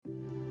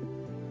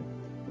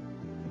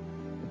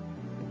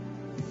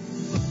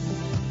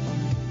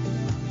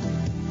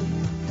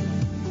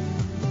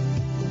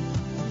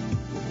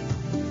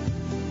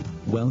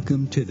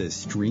Welcome to the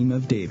Stream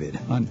of David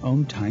on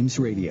Om Times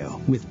Radio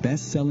with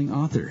best-selling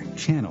author,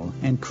 channel,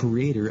 and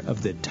creator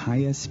of the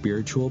Taya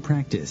spiritual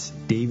practice,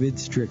 David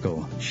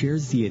Strickle,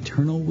 shares the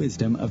eternal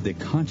wisdom of the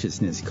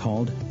consciousness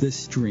called the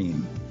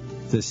Stream.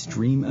 The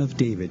Stream of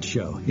David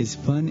show is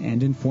fun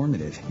and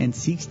informative and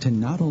seeks to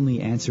not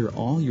only answer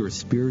all your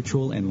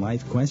spiritual and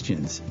life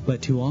questions,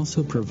 but to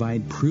also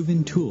provide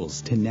proven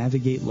tools to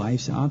navigate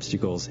life's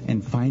obstacles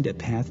and find a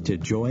path to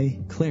joy,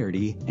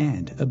 clarity,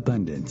 and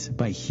abundance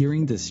by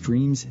hearing the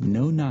Stream's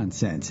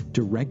no-nonsense,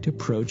 direct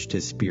approach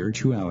to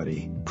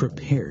spirituality.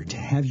 Prepare to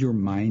have your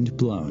mind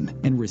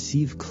blown and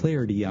receive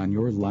clarity on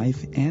your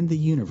life and the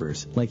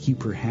universe like you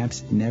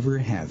perhaps never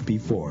have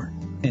before.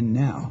 And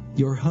now,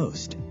 your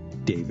host,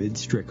 David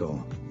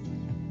Strickle.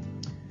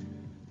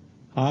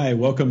 Hi,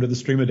 welcome to the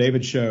Stream of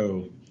David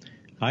show.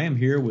 I am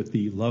here with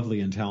the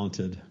lovely and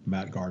talented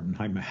Matt Gardan.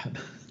 Hi, Matt.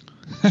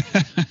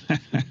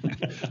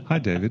 Hi,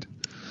 David.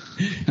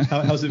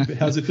 How's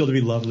it feel to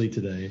be lovely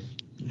today?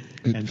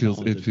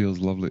 It feels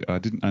lovely.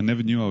 I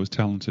never knew I was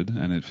talented,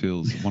 and it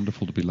feels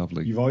wonderful to be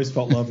lovely. You've always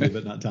felt lovely,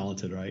 but not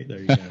talented, right? There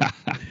you go.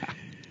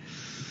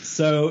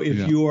 So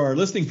if you are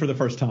listening for the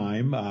first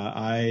time,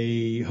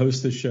 I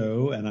host the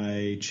show and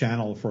I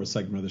channel for a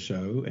segment of the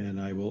show, and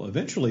I will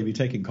eventually be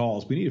taking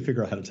calls. We need to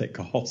figure out how to take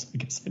calls. I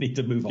guess I need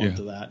to move on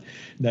to that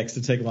next,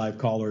 to take live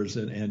callers.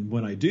 And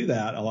when I do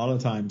that, a lot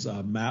of times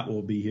Matt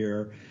will be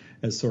here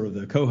as sort of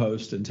the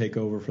co-host and take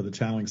over for the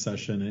channeling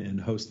session and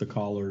host the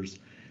callers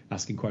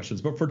asking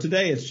questions. But for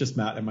today, it's just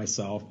Matt and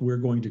myself. We're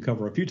going to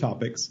cover a few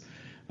topics.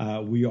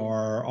 We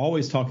are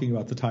always talking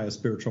about the Taya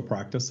spiritual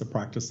practice, a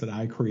practice that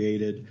I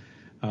created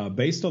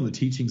based on the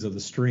teachings of the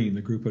Stream,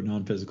 the group of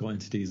non-physical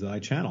entities that I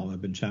channel.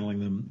 I've been channeling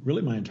them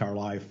really my entire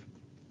life,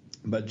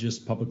 but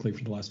just publicly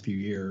for the last few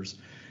years.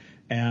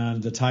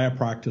 And the Taya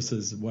practice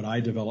is what I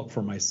developed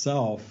for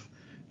myself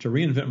to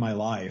reinvent my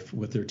life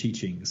with their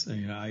teachings.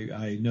 And,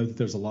 I know that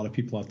there's a lot of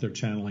people out there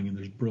channeling, and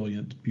there's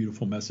brilliant,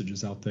 beautiful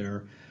messages out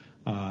there.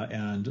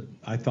 And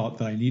I thought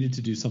that I needed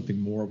to do something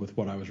more with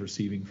what I was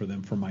receiving for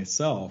them for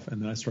myself.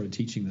 And then I started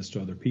teaching this to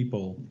other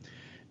people,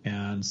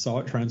 and saw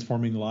it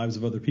transforming the lives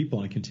of other people,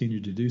 and I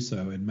continued to do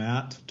so. And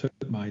Matt took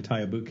my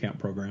Taya Bootcamp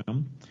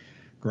program,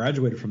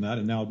 graduated from that,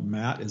 and now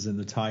Matt is in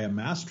the Taya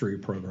Mastery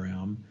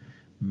program,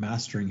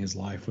 mastering his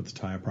life with the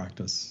Taya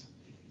practice.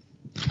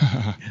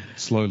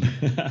 Slowly.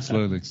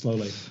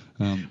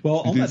 Well,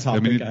 on that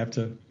topic, I have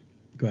to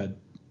go ahead.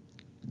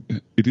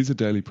 It is a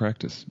daily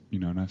practice,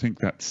 and I think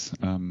that's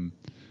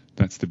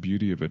the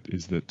beauty of it,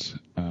 is that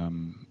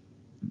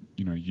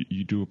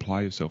you do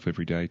apply yourself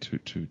every day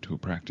to a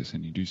practice,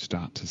 and you do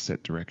start to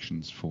set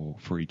directions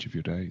for each of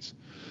your days.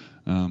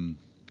 And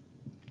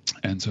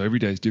so every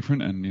day is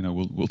different, and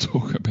we'll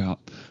talk about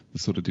the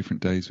sort of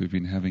different days we've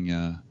been having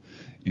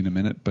in a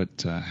minute.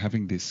 But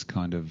having this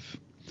kind of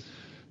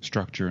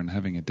structure and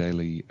having a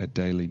daily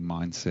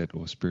mindset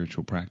or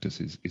spiritual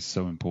practice is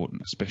so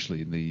important,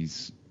 especially in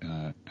these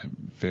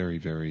very,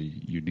 very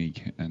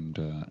unique and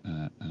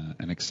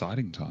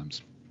exciting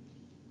times.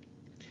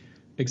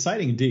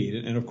 Exciting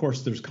indeed. And of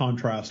course, there's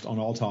contrast on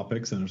all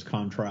topics, and there's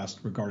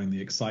contrast regarding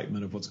the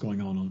excitement of what's going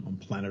on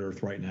planet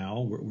Earth right now.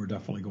 We're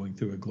definitely going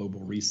through a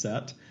global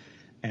reset.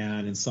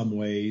 And in some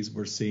ways,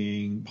 we're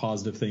seeing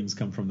positive things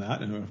come from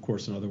that. And of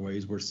course, in other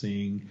ways, we're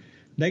seeing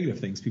negative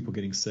things, people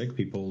getting sick,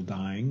 people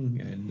dying,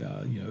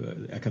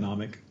 and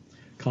economic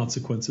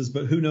consequences.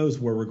 But who knows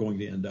where we're going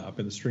to end up?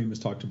 And the Stream has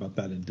talked about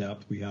that in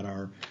depth. We had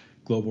our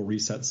Global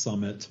Reset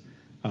Summit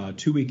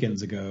 2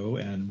 weekends ago,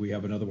 and we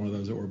have another one of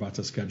those that we're about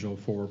to schedule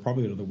for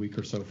probably another week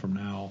or so from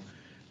now,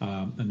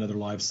 another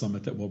live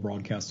summit that we'll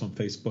broadcast on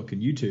Facebook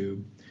and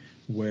YouTube,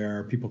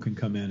 where people can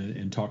come in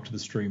and talk to the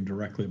Stream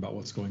directly about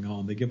what's going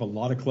on. They give a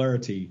lot of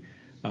clarity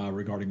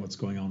regarding what's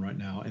going on right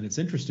now, and it's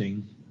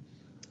interesting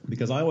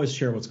because I always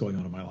share what's going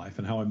on in my life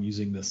and how I'm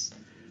using this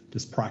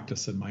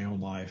practice in my own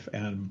life,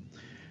 and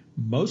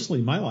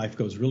mostly my life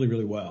goes really,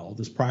 really well.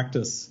 This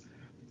practice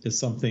is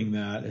something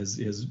that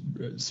has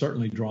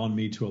certainly drawn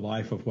me to a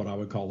life of what I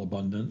would call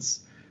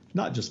abundance,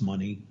 not just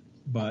money,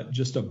 but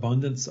just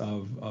abundance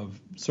of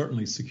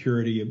certainly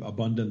security,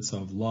 abundance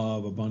of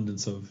love,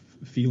 abundance of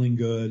feeling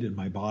good in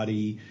my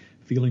body,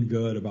 feeling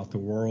good about the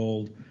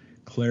world,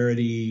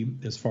 clarity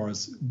as far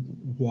as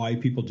why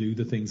people do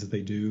the things that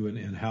they do,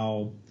 and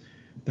how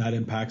that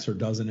impacts or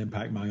doesn't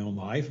impact my own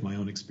life, my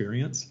own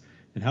experience,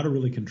 and how to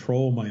really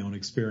control my own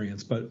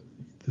experience. But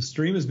the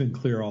Stream has been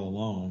clear all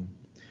along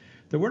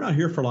that we're not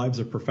here for lives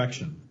of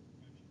perfection.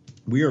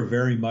 We are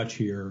very much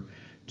here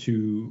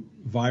to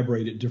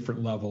vibrate at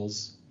different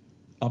levels,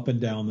 up and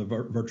down the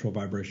virtual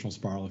vibrational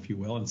spiral, if you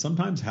will, and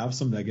sometimes have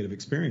some negative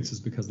experiences,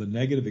 because the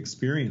negative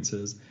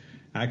experiences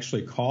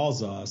actually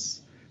cause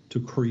us to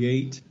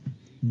create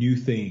new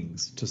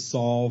things, to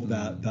solve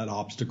that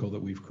obstacle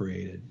that we've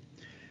created.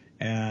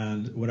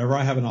 And whenever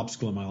I have an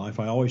obstacle in my life,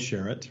 I always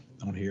share it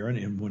on here.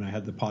 And when I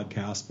had the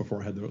podcast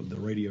before I had the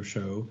radio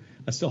show,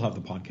 I still have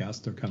the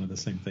podcast. They're kind of the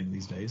same thing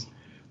these days.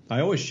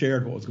 I always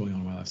shared what was going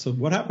on in my life. So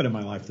what happened in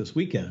my life this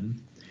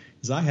weekend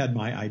is I had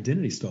my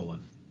identity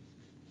stolen.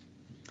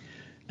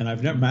 And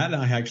Matt and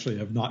I actually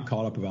have not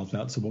caught up about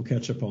that, so we'll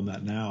catch up on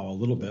that now a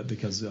little bit,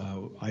 because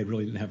I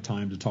really didn't have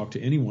time to talk to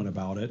anyone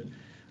about it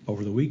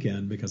over the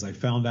weekend, because I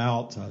found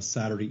out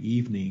Saturday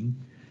evening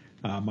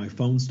my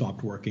phone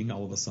stopped working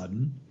all of a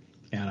sudden,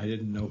 and I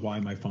didn't know why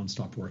my phone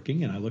stopped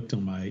working. And I looked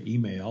on my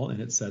email,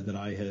 and it said that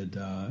I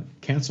had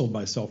canceled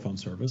my cell phone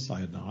service. I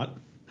had not.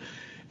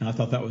 And I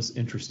thought that was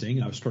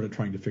interesting. I started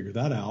trying to figure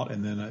that out.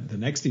 And then the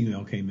next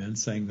email came in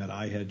saying that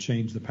I had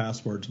changed the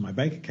password to my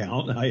bank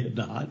account, and I had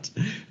not.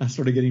 I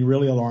started getting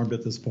really alarmed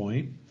at this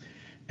point.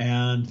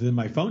 And then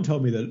my phone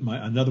told me that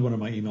another one of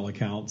my email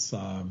accounts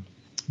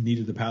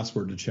needed the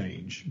password to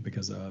change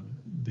because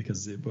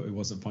it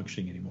wasn't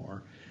functioning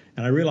anymore.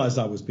 And I realized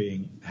I was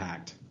being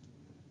hacked.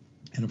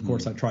 And of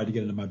course, I tried to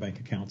get into my bank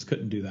accounts,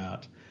 couldn't do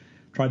that.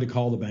 Tried to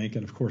call the bank,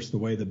 and of course, the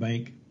way the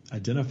bank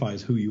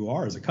identifies who you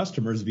are as a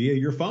customer is via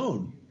your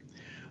phone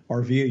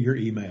or via your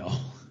email.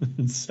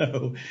 And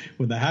so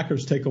when the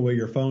hackers take away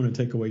your phone and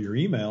take away your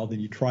email,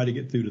 then you try to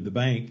get through to the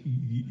bank,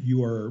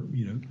 you are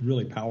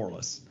really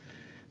powerless.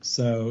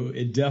 So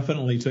it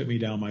definitely took me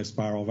down my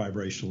spiral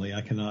vibrationally.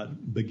 I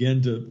cannot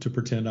begin to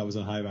pretend I was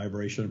in high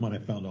vibration when I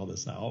found all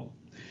this out.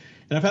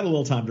 And I've had a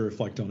little time to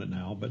reflect on it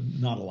now, but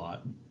not a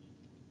lot.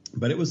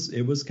 But it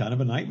was kind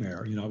of a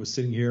nightmare. I was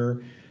sitting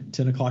here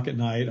 10 o'clock at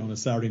night on a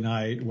Saturday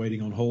night,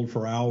 waiting on hold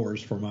for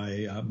hours for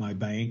my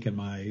bank and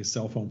my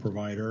cell phone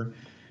provider,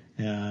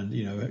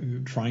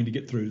 and trying to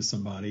get through to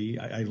somebody.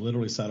 I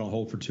literally sat on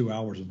hold for 2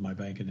 hours with my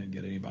bank and didn't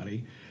get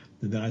anybody.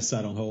 And then I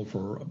sat on hold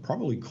for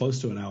probably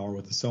close to an hour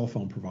with the cell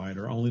phone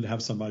provider, only to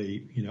have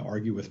somebody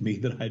argue with me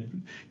that I'd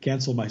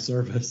canceled my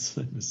service.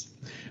 It was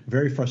a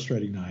very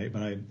frustrating night.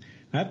 But I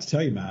have to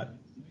tell you, Matt,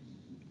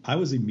 I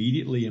was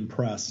immediately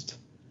impressed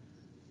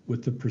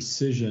with the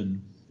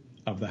precision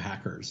of the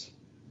hackers.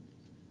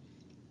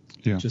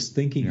 Yeah. Just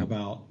thinking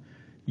about,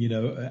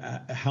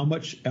 how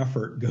much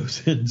effort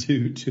goes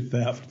into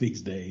theft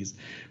these days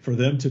for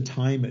them to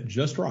time it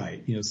just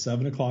right.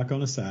 7 o'clock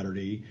on a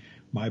Saturday,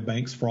 my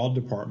bank's fraud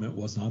department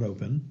was not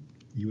open.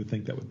 You would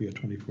think that would be a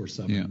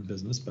 24/7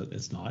 business, but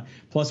it's not.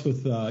 Plus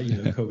with,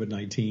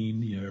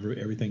 COVID-19,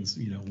 everything's,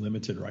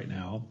 limited right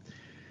now,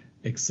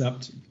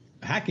 except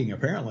hacking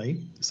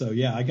apparently. So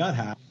yeah, I got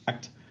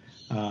hacked.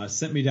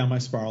 Sent me down my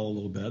spiral a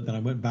little bit. Then I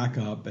went back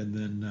up, and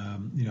then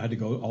I had to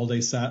go all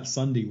day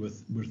Sunday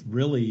with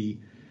really.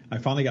 I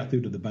finally got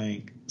through to the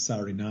bank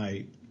Saturday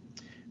night,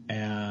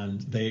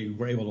 and they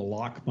were able to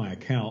lock my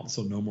account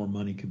so no more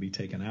money could be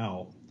taken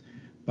out.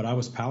 But I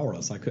was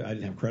powerless. I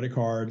didn't have credit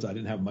cards. I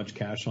didn't have much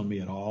cash on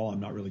me at all. I'm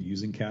not really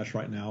using cash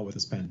right now with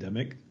this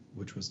pandemic,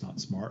 which was not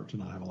smart to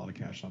not have a lot of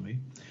cash on me.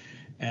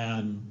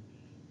 And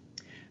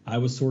I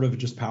was sort of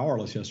just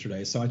powerless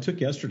yesterday. So I took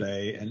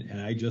yesterday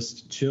and I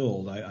just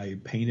chilled. I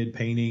painted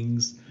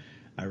paintings.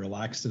 I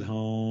relaxed at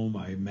home.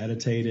 I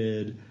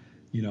meditated.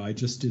 I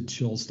just did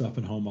chill stuff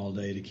at home all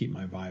day to keep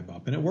my vibe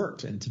up. And it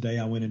worked. And today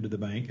I went into the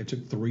bank. It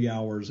took 3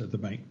 hours at the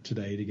bank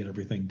today to get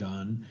everything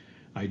done.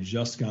 I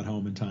just got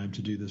home in time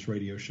to do this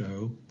radio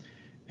show.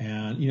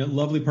 And,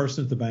 lovely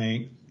person at the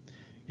bank.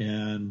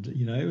 And,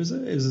 it was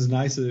as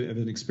nice of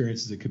an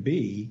experience as it could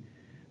be.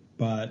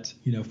 But,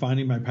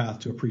 finding my path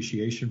to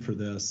appreciation for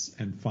this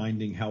and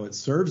finding how it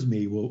serves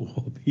me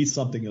will be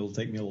something it'll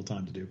take me a little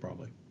time to do,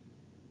 probably.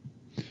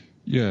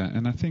 Yeah,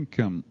 and I think,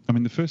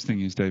 the first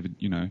thing is, David,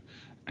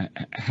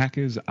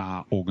 hackers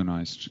are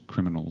organized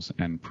criminals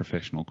and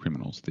professional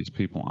criminals. These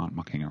people aren't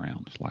mucking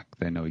around. Like,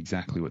 they know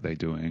exactly what they're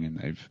doing, and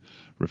they've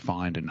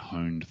refined and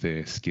honed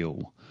their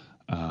skill,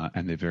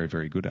 and they're very,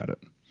 very good at it.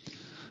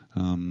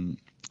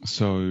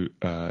 So,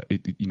 I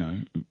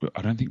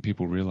don't think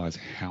people realize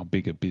how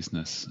big a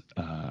business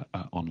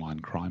online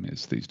crime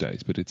is these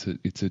days, but it's a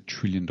 $1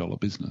 trillion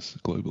business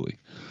globally.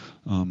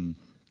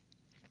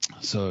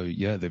 So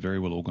yeah, they're very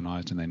well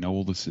organized and they know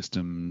all the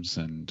systems,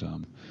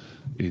 and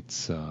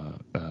it's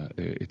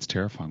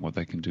terrifying what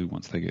they can do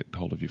once they get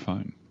hold of your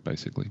phone,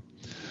 basically.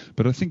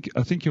 But I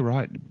think you're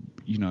right.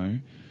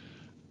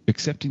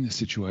 Accepting the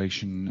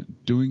situation,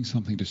 doing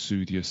something to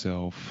soothe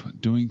yourself,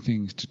 doing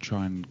things to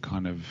try and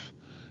kind of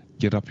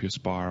get up your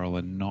spiral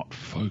and not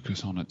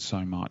focus on it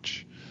so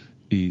much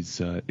is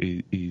what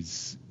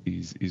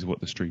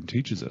the stream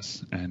teaches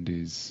us, and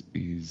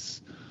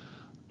is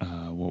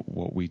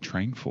what we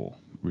train for,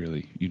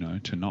 really.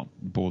 To not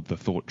board the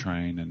thought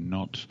train and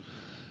not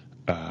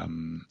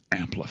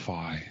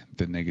amplify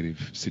the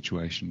negative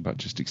situation, but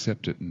just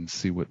accept it and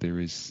see what there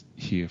is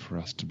here for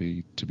us to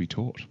be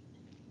taught.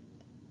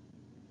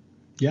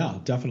 Yeah,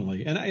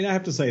 definitely. And I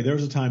have to say, there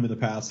was a time in the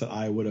past that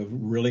I would have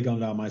really gone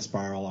down my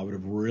spiral. I would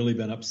have really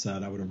been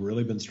upset. I would have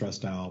really been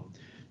stressed out.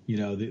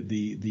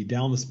 The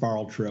down the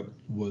spiral trip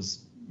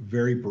was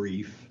very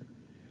brief.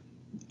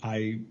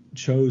 I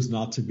chose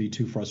not to be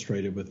too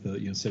frustrated with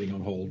the sitting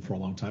on hold for a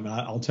long time. And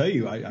I'll tell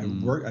you,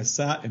 I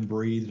sat and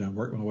breathed and I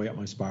worked my way up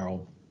my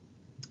spiral.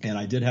 And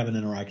I did have an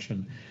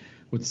interaction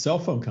with the cell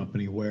phone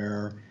company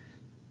where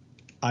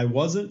I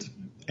wasn't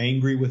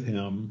angry with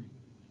him.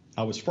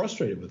 I was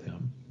frustrated with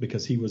him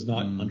because he was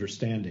not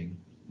understanding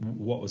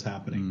what was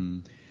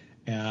happening.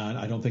 And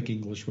I don't think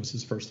English was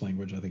his first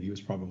language. I think he was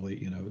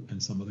probably,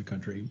 in some other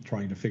country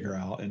trying to figure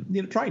out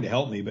and, trying to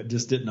help me, but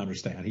just didn't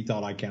understand. He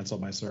thought I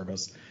canceled my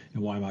service.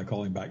 And why am I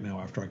calling back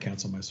now after I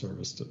canceled my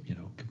service to,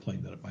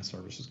 complain that my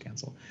service was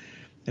canceled?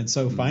 And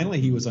so finally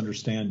he was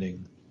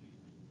understanding,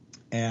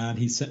 and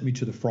he sent me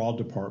to the fraud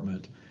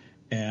department.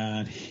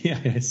 And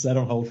I sat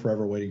on hold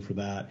forever waiting for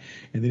that.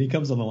 And then he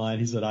comes on the line.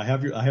 He said, I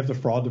have the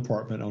fraud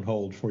department on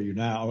hold for you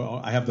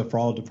now. I have the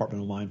fraud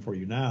department on line for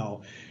you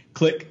now.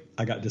 Click.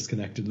 I got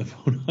disconnected and the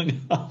phone hung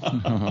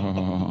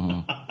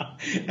up.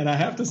 And I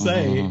have to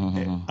say,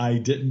 I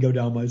didn't go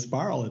down my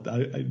spiral.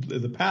 In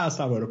the past,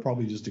 I would have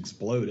probably just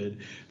exploded,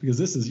 because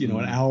this is, an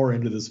hour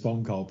into this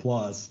phone call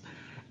plus.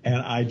 And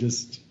I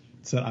just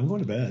said, I'm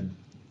going to bed.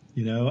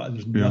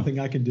 There's nothing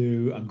I can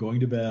do. I'm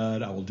going to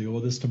bed. I will deal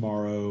with this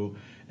tomorrow.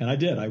 And I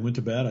did. I went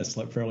to bed. I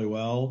slept fairly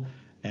well.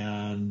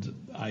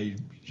 And I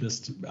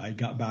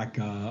got back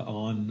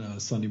on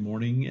Sunday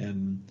morning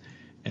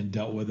and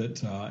dealt with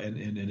it, and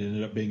it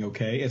ended up being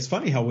okay. It's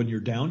funny how when you're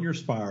down your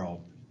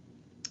spiral,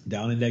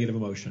 down in negative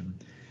emotion,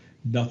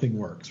 nothing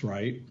works,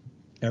 right?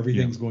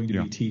 Everything's going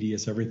to be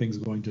tedious. Everything's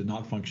going to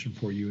not function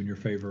for you in your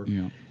favor.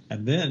 Yeah.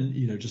 And then,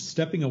 just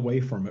stepping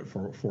away from it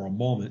for a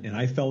moment. And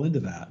I fell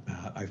into that,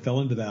 Matt. I've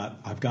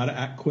got to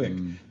act quick,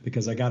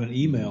 because I got an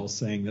email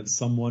saying that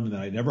someone that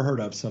I never heard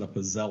of set up a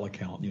Zelle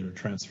account, to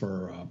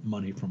transfer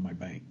money from my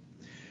bank.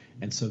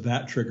 And so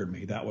that triggered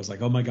me. That was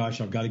like, oh my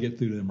gosh, I've got to get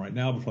through to them right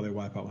now before they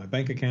wipe out my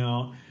bank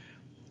account.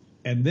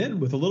 And then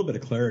with a little bit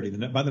of clarity,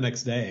 by the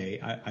next day,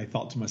 I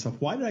thought to myself,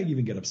 why did I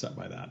even get upset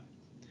by that?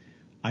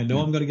 I know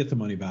I'm going to get the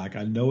money back.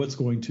 I know it's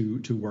going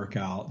to work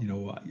out.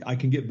 I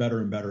can get better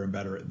and better and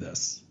better at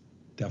this.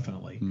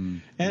 Definitely.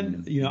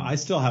 And, I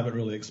still haven't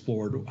really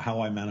explored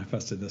how I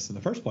manifested this in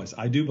the first place.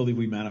 I do believe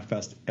we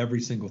manifest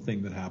every single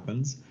thing that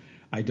happens.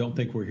 I don't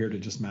think we're here to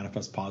just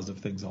manifest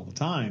positive things all the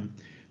time.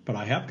 But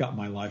I have got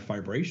my life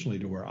vibrationally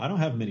to where I don't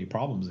have many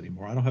problems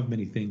anymore. I don't have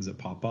many things that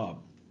pop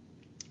up.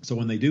 So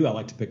when they do, I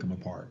like to pick them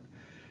apart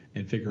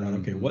and figure out,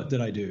 okay, what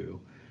did I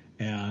do?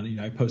 And,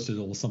 I posted a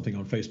little something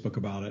on Facebook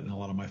about it, and a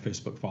lot of my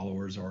Facebook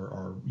followers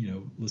are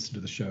listened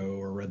to the show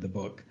or read the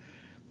book.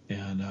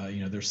 And,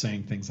 they're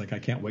saying things like, I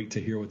can't wait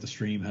to hear what the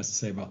stream has to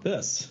say about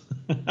this.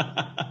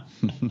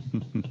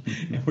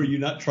 Were you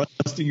not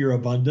trusting your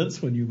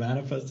abundance when you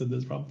manifested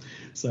this problem?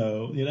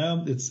 So,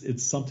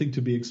 it's something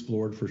to be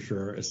explored for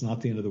sure. It's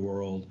not the end of the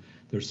world.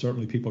 There's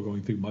certainly people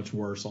going through much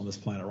worse on this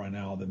planet right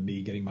now than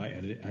me getting my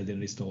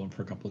identity stolen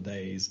for a couple of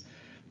days.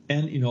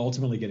 And,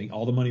 ultimately getting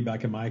all the money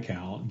back in my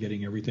account,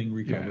 getting everything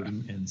recovered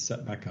and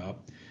set back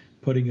up,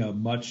 putting a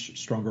much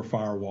stronger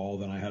firewall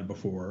than I had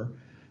before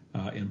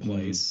in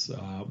place,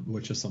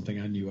 which is something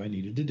I knew I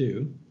needed to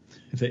do,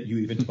 that you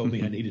even told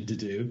me I needed to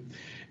do.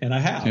 And I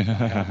have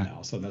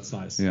now. So that's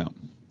nice. Yeah.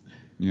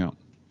 Yeah.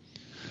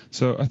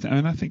 So I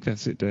think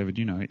that's it, David.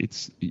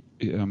 It's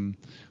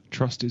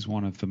trust is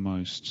one of the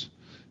most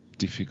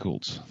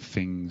difficult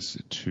things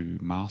to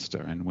master,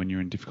 and when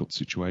you're in difficult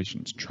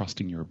situations,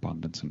 trusting your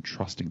abundance and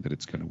trusting that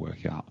it's going to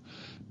work out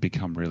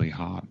become really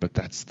hard. But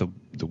that's the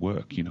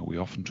work. We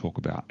often talk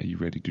about, are you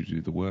ready to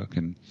do the work?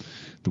 And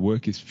the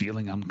work is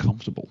feeling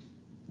uncomfortable.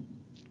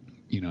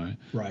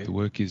 Right. The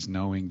work is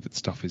knowing that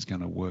stuff is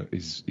going to work,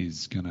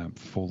 is going to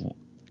fall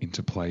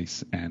into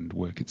place and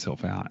work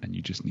itself out, and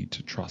you just need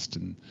to trust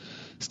and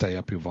stay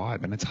up your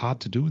vibe. And it's hard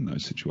to do in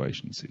those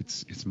situations.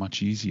 It's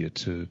much easier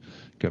to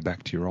go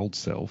back to your old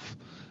self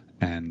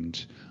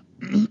and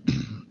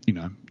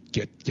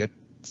get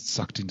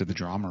sucked into the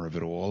drama of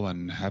it all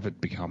and have it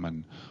become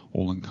an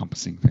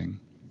all-encompassing thing.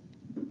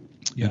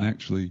 Yeah. And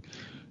actually,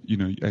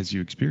 as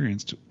you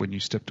experienced, when you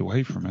stepped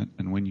away from it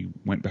and when you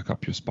went back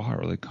up your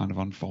spiral, it kind of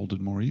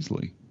unfolded more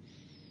easily.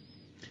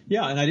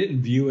 Yeah, and I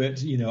didn't view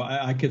it,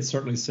 I could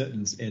certainly sit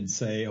and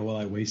say, oh, well,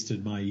 I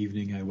wasted my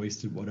evening, I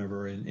wasted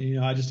whatever. And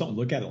I just don't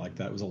look at it like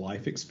that. It was a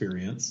life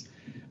experience.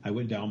 I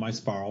went down my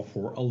spiral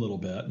for a little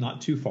bit,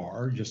 not too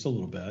far, just a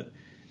little bit.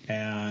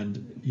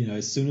 And,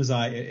 as soon as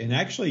and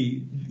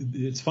actually,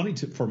 it's funny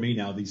for me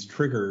now, these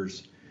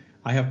triggers,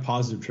 I have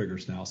positive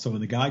triggers now. So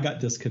when I got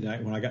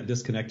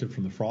disconnected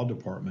from the fraud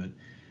department,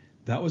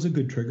 that was a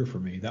good trigger for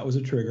me. That was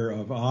a trigger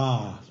of,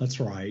 that's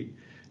right.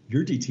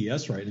 You're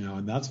DTS right now,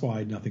 and that's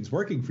why nothing's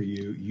working for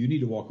you. You need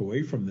to walk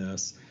away from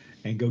this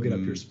and go get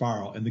up your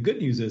spiral. And the good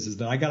news is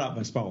that I got out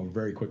my spiral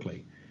very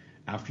quickly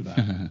after that.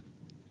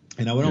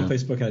 And I went on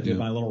Facebook and I did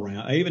my little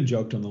rant. I even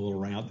joked on the little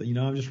rant that,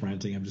 I'm just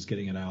ranting. I'm just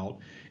getting it out.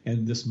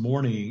 And this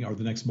morning or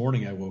the next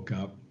morning I woke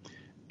up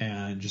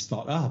and just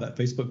thought, that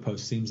Facebook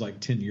post seems like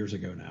 10 years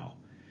ago now.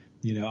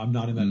 I'm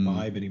not in that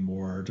vibe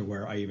anymore to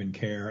where I even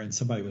care. And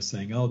somebody was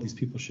saying, these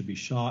people should be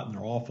shot and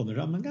they're awful. And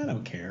I'm like, I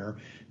don't care.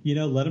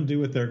 Let them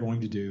do what they're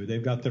going to do.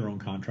 They've got their own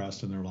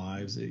contrast in their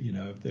lives.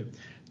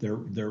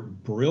 They're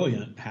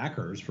brilliant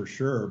hackers for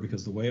sure,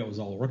 because the way it was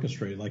all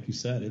orchestrated, like you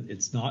said,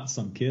 it's not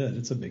some kid.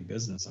 It's a big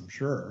business, I'm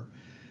sure.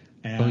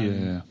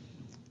 And,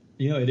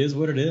 it is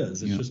what it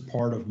is. It's just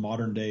part of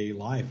modern day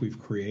life. We've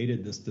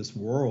created this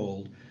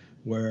world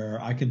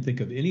where I can think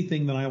of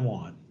anything that I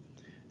want.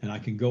 and I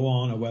can go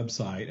on a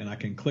website and I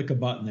can click a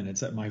button and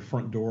it's at my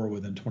front door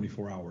within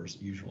 24 hours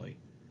usually.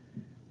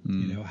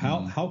 You know,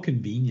 how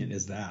convenient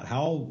is that?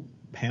 How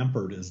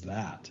pampered is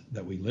that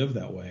we live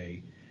that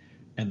way?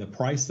 And the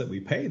price that we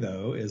pay,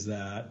 though, is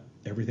that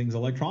everything's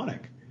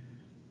electronic.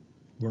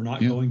 We're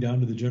not going down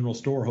to the general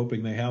store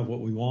hoping they have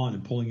what we want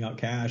and pulling out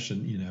cash.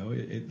 And, you know,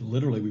 it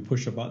literally, we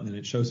push a button and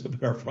it shows up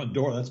at our front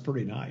door. That's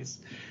pretty nice.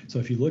 So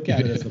if you look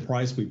at it as the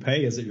price we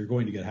pay is that you're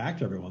going to get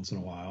hacked every once in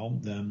a while,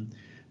 then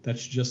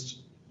that's just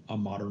a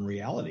modern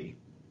reality.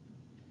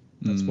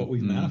 That's what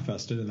we've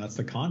manifested, and that's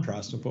the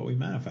contrast of what we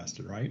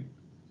manifested, right?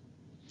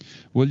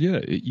 Well, yeah,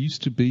 it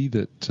used to be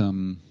that,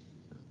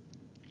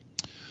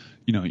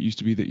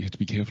 you had to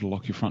be careful to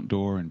lock your front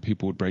door and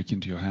people would break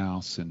into your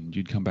house and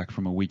you'd come back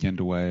from a weekend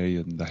away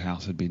and the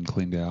house had been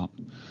cleaned out.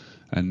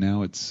 And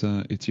now it's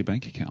your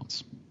bank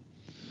accounts.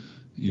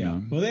 You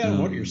know? Well, they don't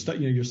want your stuff.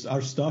 You know,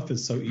 our stuff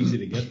is so easy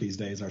to get these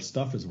days. Our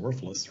stuff is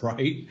worthless,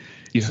 right?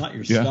 It's not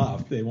your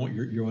stuff. They want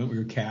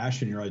your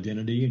cash and your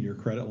identity and your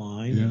credit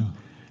line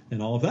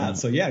and all of that.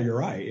 So yeah, you're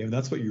right. I mean,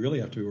 that's what you really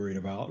have to be worried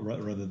about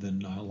rather than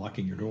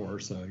locking your door.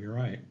 So you're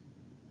right.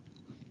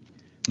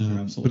 You're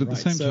absolutely but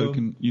at the same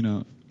token, you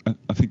know,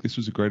 I think this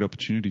was a great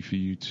opportunity for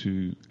you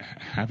to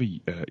have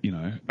a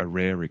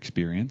rare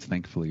experience.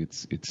 Thankfully,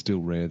 it's still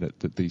rare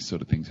that these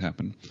sort of things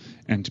happen,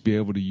 and to be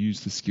able to use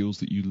the skills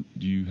that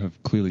you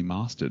have clearly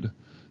mastered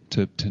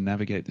to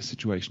navigate the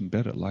situation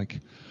better.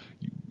 Like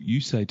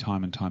you say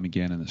time and time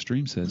again, and the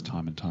stream says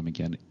time and time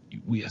again,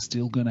 we are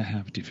still going to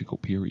have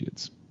difficult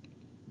periods.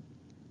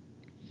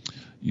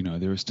 You know,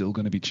 there are still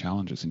going to be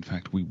challenges. In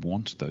fact, we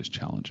want those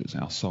challenges.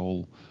 Our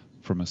soul,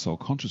 from a soul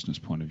consciousness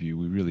point of view,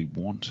 we really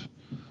want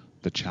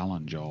the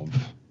challenge of,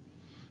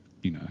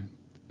 you know,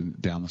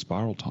 down the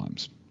spiral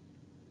times.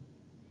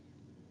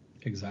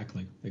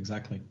 Exactly.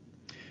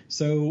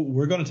 So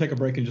we're going to take a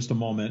break in just a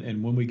moment,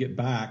 and when we get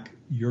back,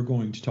 you're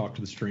going to talk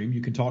to the stream. You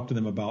can talk to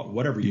them about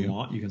whatever you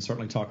want. You can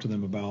certainly talk to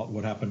them about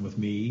what happened with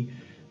me,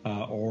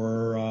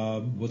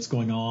 or what's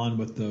going on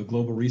with the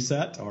global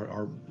reset,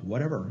 or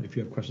whatever, if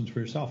you have questions for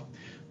yourself.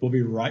 We'll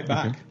be right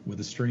back with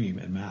the stream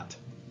and Matt.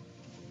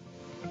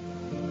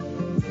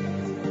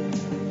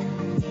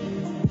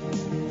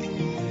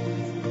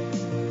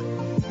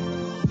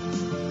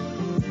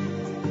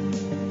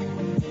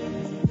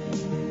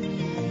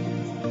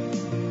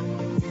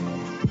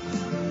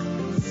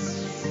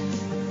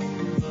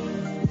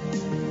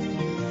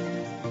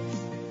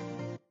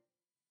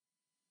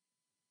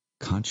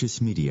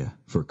 Conscious media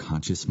for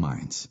conscious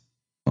minds.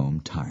 Om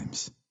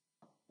Times.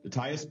 The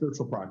Taya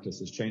spiritual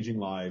practice is changing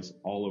lives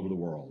all over the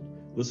world.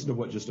 Listen to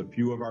what just a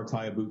few of our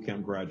Taya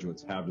Bootcamp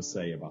graduates have to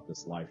say about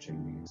this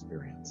life-changing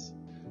experience.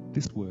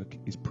 This work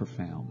is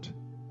profound.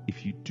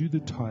 If you do the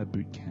Taya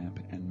Bootcamp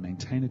and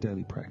maintain a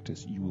daily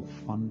practice, you will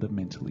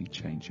fundamentally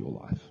change your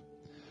life.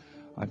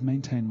 I've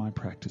maintained my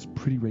practice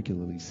pretty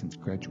regularly since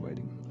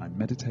graduating. I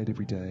meditate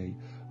every day.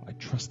 I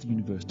trust the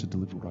universe to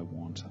deliver what I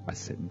want. I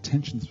set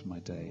intentions for my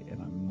day,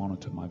 and I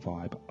monitor my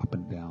vibe up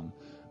and down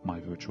my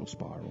virtual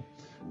spiral.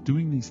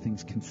 Doing these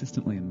things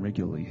consistently and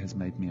regularly has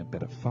made me a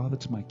better father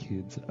to my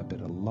kids, a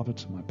better lover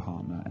to my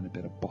partner, and a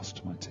better boss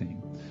to my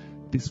team.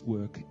 This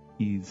work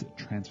is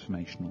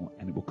transformational,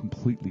 and it will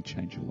completely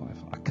change your life.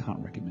 I can't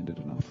recommend it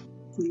enough.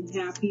 I'm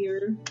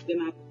happier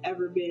than I've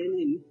ever been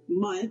in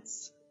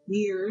months,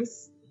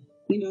 years.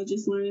 You know,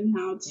 just learning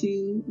how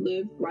to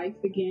live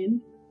life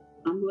again.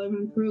 I'm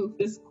living proof.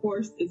 This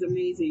course is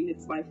amazing.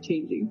 It's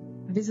life-changing.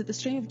 Visit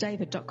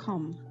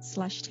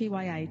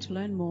thestreamofdavid.com/TYA to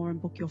learn more and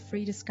book your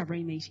free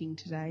discovery meeting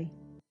today.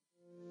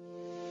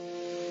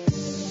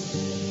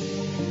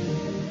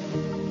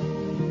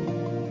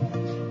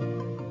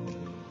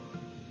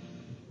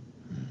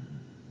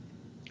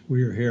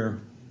 We are here.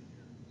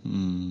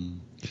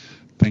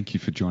 Thank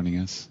you for joining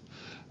us.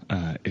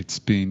 It's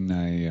been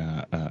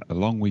a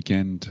long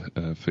weekend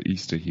for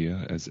Easter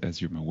here,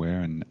 as you're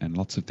aware, and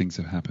lots of things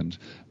have happened.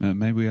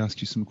 May we ask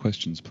you some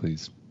questions,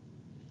 please?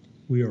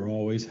 We are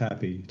always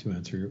happy to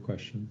answer your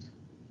questions.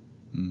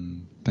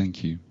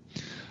 Thank you.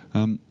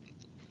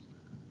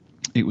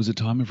 It was a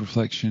time of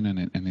reflection,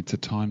 and it's a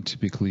time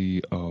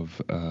typically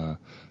of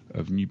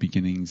new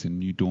beginnings and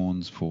new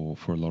dawns for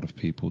a lot of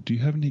people. Do you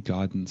have any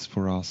guidance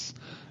for us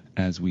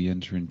as we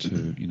enter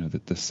into, you know,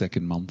 the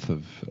second month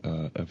of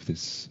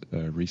this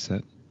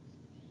reset?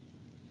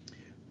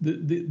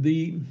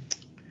 The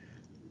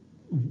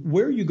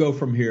where you go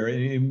from here,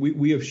 and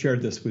we have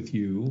shared this with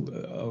you,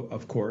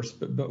 of course,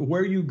 but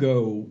where you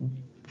go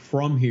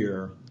from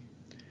here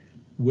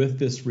with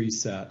this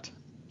reset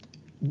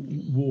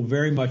will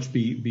very much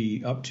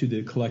be up to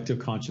the collective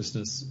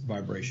consciousness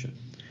vibration,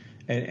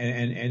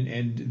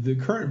 and the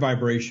current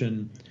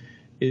vibration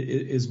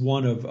is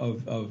one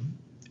of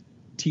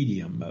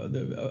tedium,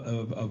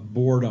 of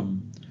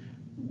boredom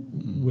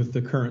with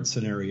the current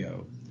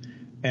scenario.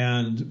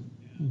 And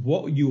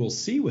what you will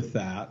see with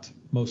that,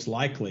 most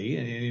likely,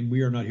 and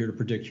we are not here to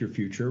predict your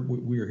future,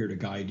 we are here to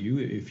guide you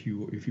if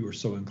you are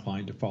so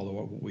inclined to follow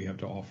what we have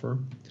to offer.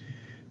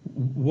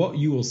 What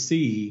you will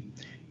see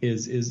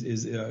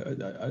is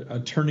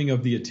a turning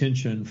of the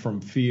attention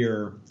from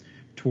fear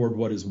toward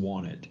what is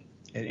wanted.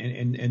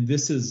 And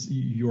this is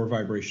your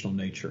vibrational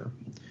nature.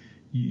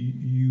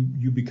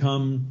 You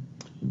become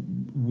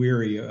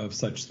weary of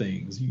such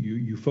things.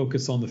 You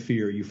focus on the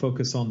fear. You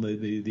focus on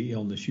the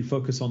illness. You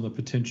focus on the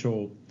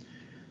potential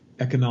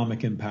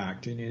economic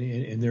impact.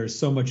 And there's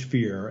so much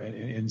fear.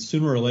 And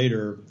sooner or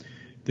later,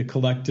 the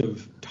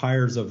collective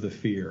tires of the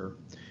fear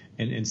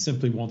and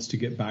simply wants to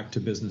get back to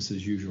business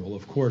as usual.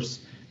 Of course,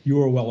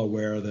 you are well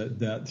aware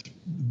that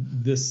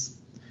this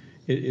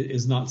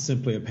is not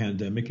simply a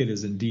pandemic. It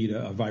is indeed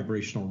a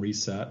vibrational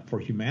reset for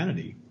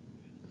humanity.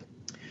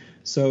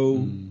 So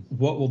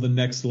what will the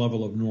next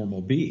level of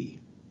normal be?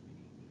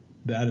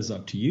 That is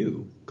up to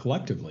you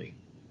collectively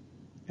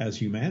as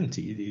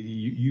humanity.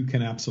 You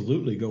can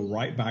absolutely go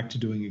right back to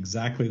doing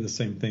exactly the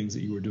same things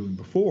that you were doing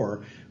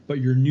before, but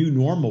your new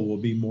normal will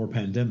be more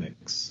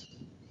pandemics.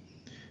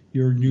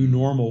 Your new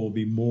normal will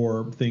be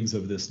more things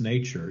of this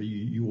nature.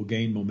 You will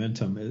gain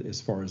momentum as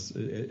far as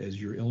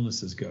your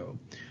illnesses go,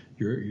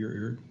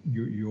 the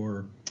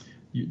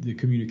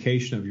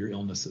communication of your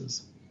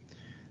illnesses.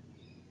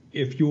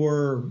 If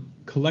your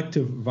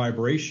collective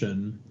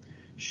vibration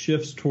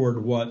shifts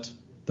toward what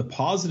the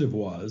positive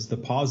was, the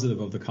positive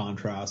of the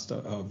contrast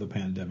of the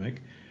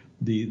pandemic,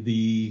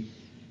 the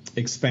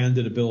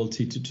expanded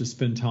ability to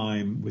spend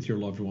time with your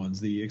loved ones,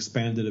 the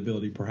expanded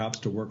ability perhaps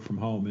to work from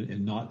home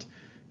and not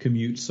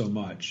commute so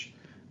much,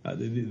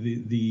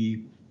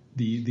 the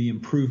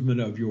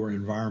improvement of your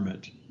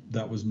environment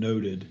that was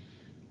noted,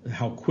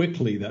 how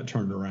quickly that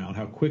turned around,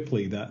 how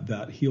quickly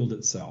that healed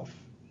itself,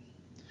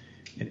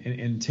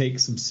 and take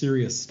some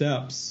serious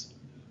steps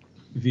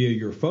via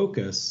your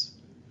focus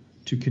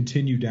to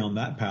continue down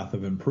that path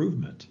of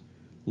improvement,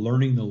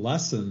 learning the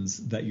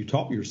lessons that you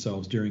taught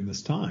yourselves during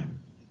this time.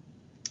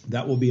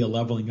 That will be a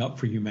leveling up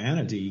for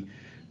humanity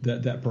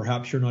that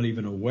perhaps you're not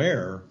even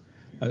aware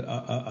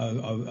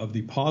of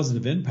the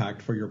positive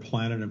impact for your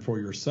planet and for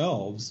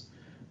yourselves.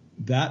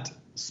 That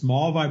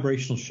small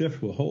vibrational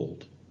shift will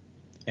hold.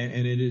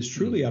 And it is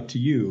truly up to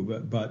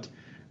you, but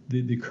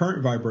the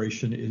current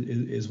vibration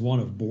is one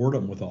of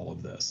boredom with all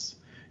of this.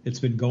 It's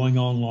been going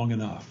on long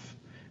enough,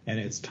 and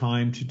it's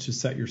time to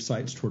set your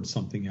sights towards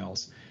something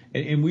else.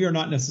 And we are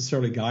not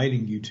necessarily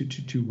guiding you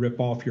to rip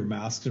off your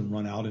masks and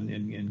run out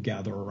and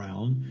gather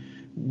around.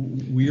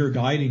 We are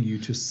guiding you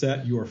to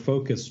set your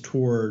focus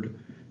toward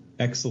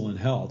excellent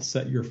health,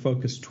 set your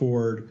focus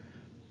toward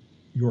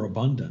your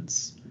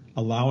abundance,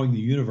 allowing the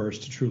universe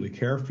to truly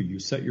care for you,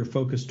 set your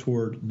focus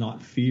toward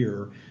not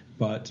fear,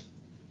 but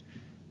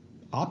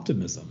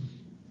optimism.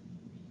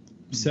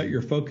 Set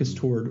your focus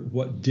toward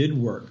what did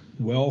work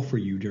well for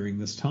you during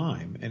this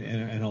time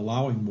and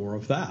allowing more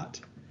of that.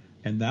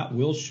 And that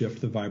will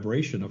shift the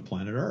vibration of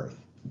planet Earth.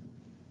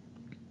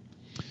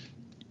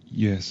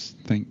 Yes,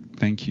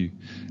 thank you.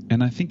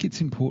 And I think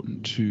it's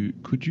important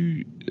could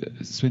you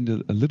spend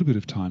a little bit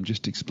of time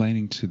just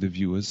explaining to the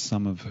viewers,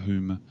 some of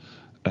whom,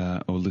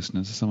 or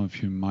listeners, some of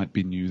whom might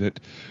be new, that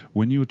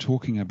when you were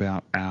talking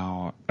about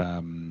our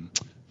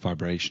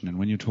vibration and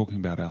when you're talking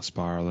about our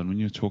spiral and when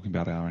you're talking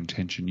about our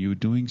intention, you were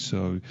doing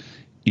so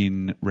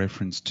in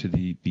reference to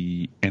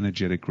the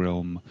energetic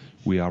realm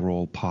we are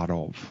all part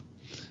of,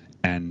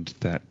 and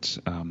that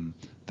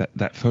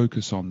that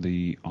focus on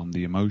the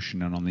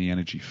emotion and on the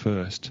energy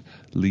first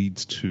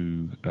leads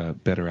to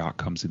better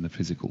outcomes in the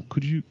physical.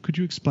 Could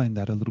you explain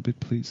that a little bit,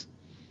 please?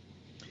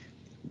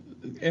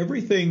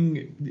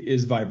 Everything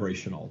is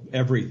vibrational.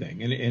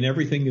 Everything, and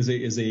everything is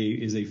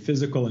a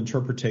physical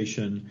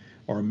interpretation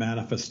or a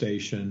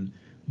manifestation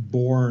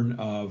born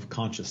of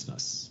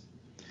consciousness.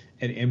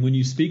 And when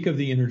you speak of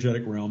the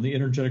energetic realm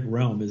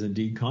is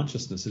indeed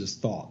consciousness. It is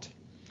thought.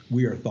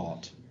 We are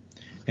thought.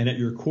 And at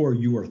your core,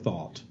 you are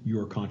thought. You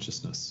are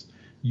consciousness.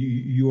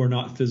 You are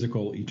not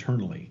physical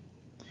eternally.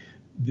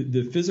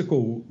 The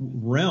physical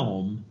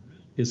realm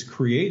is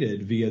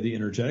created via the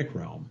energetic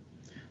realm.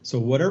 So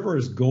whatever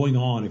is going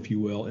on, if you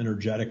will,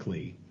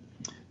 energetically,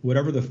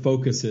 whatever the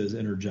focus is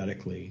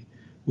energetically,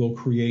 will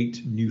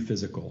create new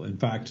physical. In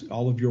fact,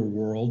 all of your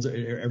worlds,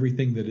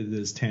 everything that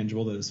is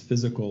tangible, that is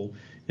physical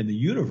in the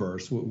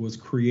universe, was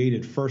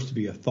created first to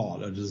be a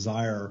thought, a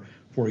desire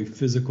for a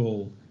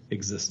physical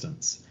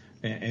existence.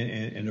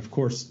 And of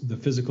course, the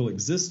physical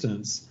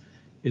existence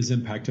is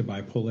impacted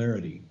by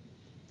polarity,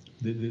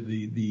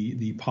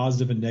 the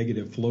positive and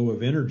negative flow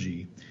of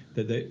energy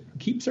that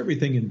keeps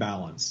everything in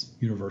balance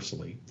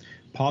universally.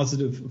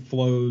 Positive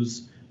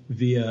flows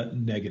via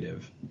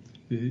negative,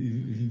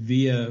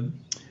 via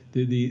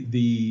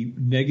the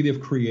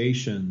negative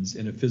creations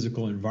in a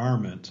physical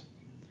environment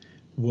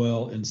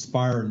will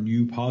inspire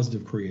new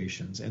positive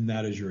creations, and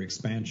that is your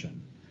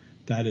expansion.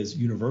 That is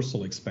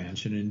universal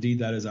expansion. Indeed,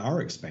 that is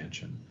our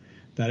expansion.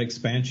 That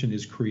expansion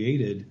is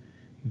created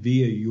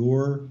via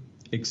your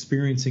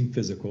experiencing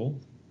physical,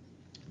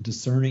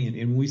 discerning, and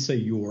when we say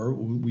your,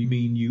 we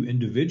mean you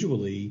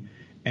individually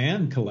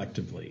and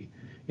collectively.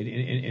 And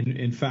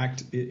in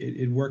fact,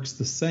 it works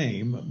the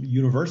same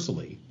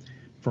universally.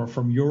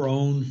 From your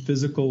own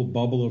physical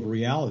bubble of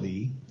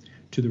reality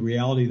to the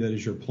reality that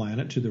is your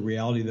planet, to the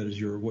reality that is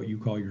your what you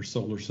call your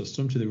solar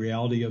system, to the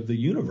reality of the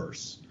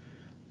universe,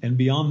 and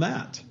beyond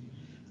that.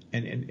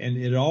 And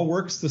it all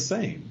works the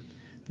same.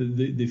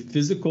 The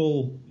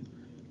physical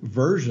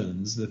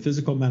versions, the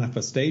physical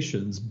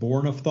manifestations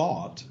born of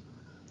thought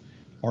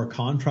are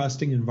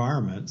contrasting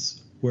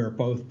environments where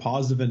both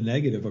positive and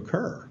negative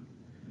occur.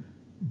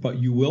 But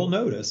you will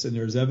notice, and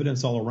there's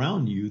evidence all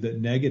around you, that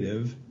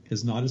negative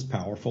is not as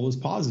powerful as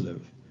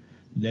positive.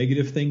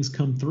 Negative things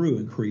come through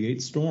and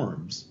create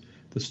storms.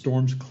 The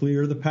storms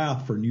clear the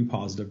path for new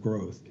positive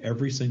growth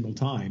every single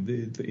time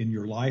in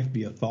your life,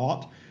 be a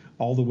thought,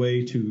 all the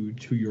way to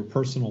your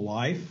personal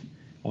life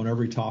on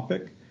every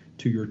topic,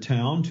 to your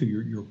town, to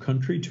your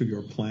country, to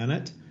your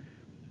planet.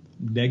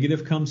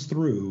 Negative comes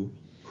through,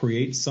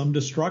 creates some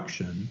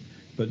destruction,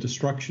 but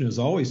destruction is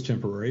always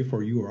temporary,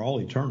 for you are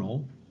all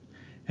eternal.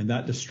 And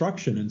that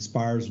destruction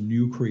inspires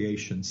new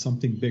creation,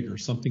 something bigger,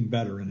 something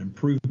better, an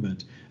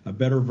improvement, a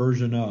better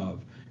version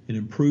of, an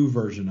improved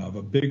version of,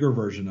 a bigger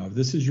version of.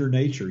 This is your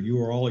nature.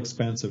 You are all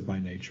expansive by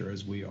nature,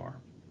 as we are.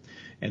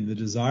 And the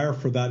desire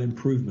for that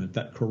improvement,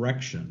 that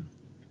correction,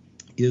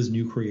 is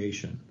new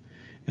creation.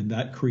 And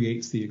that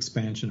creates the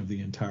expansion of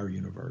the entire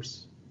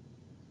universe.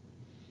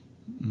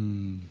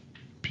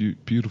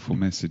 Beautiful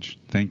message.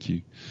 Thank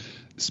you.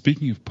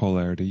 Speaking of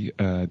polarity,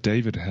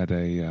 David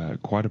had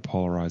quite a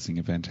polarizing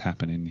event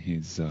happen in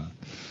his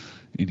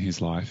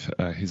life.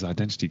 His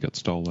identity got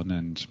stolen,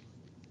 and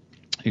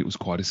it was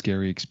quite a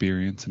scary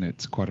experience, and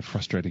it's quite a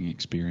frustrating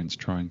experience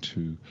trying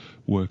to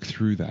work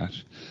through that.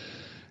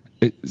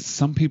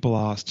 Some people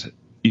asked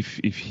if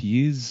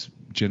he is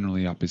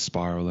generally up his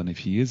spiral, and if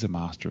he is a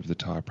master of the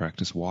Taya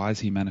practice, why is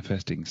he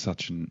manifesting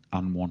such an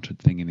unwanted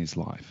thing in his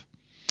life?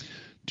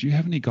 Do you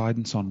have any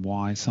guidance on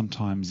why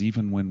sometimes,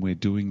 even when we're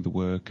doing the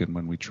work and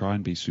when we try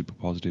and be super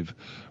positive,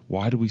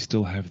 why do we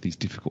still have these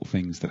difficult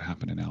things that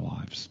happen in our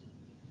lives?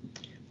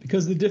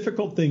 Because the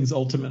difficult things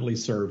ultimately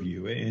serve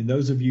you. And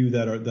those of you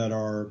that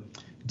are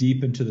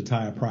deep into the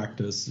Taya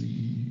practice,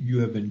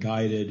 you have been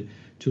guided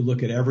to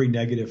look at every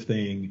negative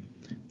thing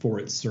for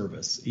its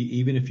service,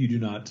 even if you do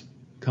not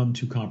come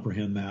to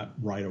comprehend that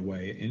right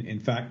away.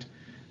 In fact,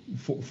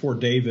 for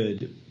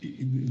David,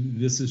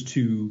 this is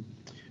too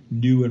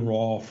new and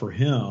raw for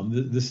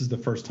him. This is the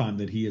first time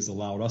that he has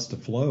allowed us to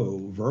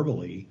flow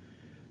verbally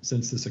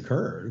since this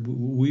occurred.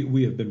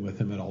 We have been with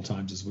him at all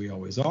times, as we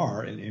always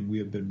are, and we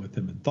have been with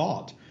him in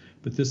thought.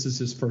 But this is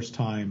his first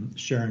time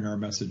sharing our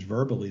message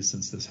verbally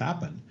since this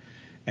happened.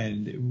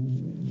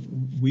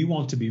 And we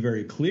want to be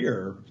very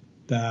clear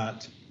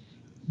that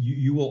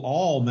you will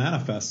all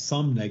manifest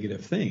some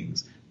negative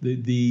things.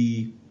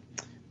 The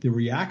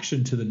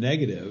reaction to the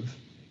negative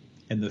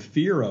and the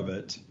fear of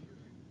it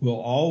will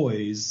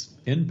always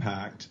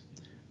impact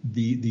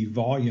the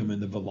volume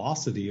and the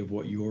velocity of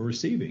what you are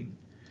receiving.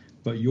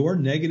 But your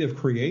negative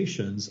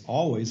creations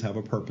always have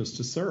a purpose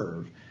to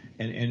serve.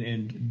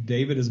 And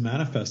David has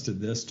manifested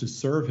this to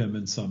serve him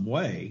in some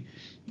way.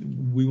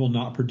 We will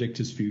not predict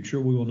his future.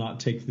 We will not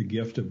take the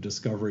gift of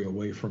discovery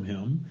away from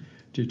him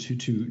to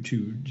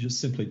just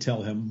simply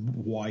tell him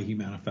why he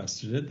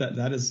manifested it.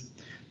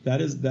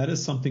 That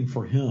is something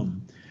for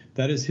him.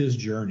 That is his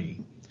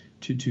journey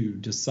to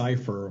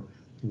decipher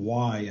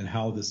why and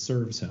how this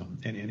serves him.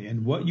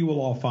 And what you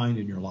will all find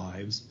in your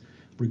lives,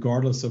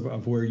 regardless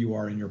of where you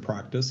are in your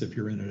practice, if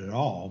you're in it at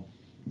all,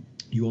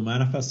 you will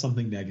manifest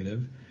something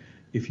negative.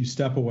 If you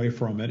step away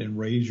from it and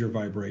raise your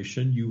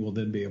vibration, you will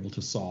then be able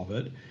to solve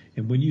it.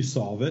 And when you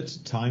solve it,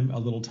 a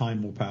little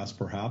time will pass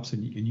perhaps,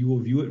 and you will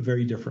view it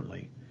very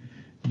differently.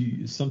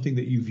 Something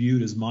that you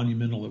viewed as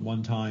monumental at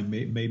one time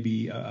may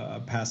be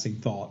a passing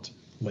thought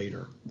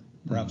later,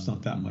 perhaps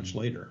not that much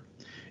later.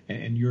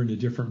 And you're in a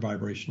different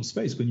vibrational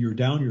space. When you're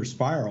down your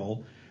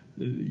spiral,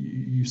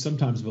 you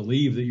sometimes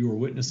believe that you are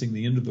witnessing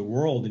the end of the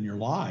world in your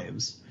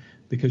lives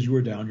because you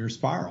were down your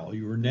spiral.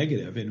 You were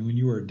negative. And when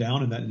you are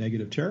down in that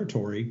negative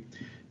territory,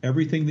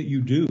 everything that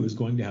you do is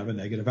going to have a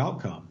negative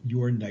outcome.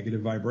 You are in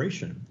negative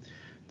vibration.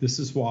 This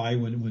is why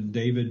when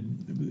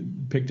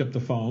David picked up the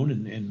phone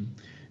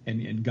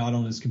and got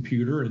on his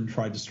computer and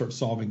tried to start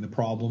solving the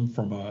problem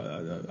from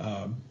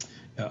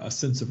a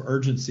sense of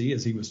urgency,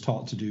 as he was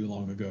taught to do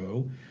long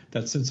ago,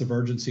 that sense of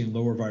urgency and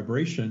lower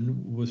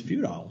vibration was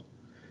futile.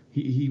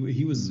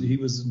 He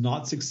was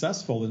not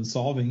successful in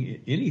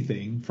solving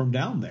anything from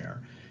down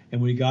there. And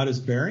when he got his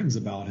bearings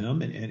about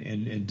him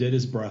and did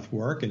his breath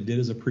work and did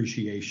his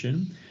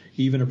appreciation,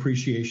 even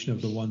appreciation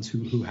of the ones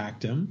who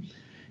hacked him,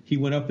 he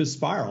went up his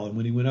spiral. And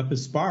when he went up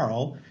his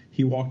spiral,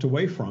 he walked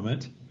away from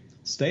it,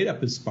 stayed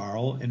up his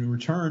spiral, and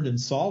returned and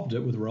solved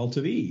it with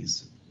relative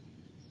ease.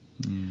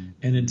 And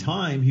in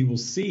time, he will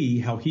see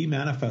how he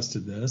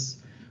manifested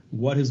this,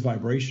 what his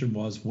vibration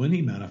was when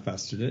he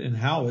manifested it, and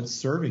how it's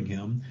serving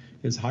him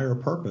his higher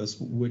purpose,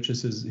 which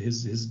is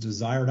his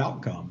desired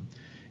outcome.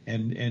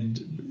 And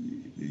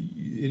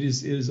it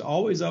is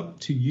always up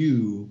to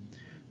you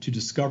to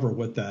discover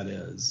what that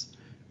is.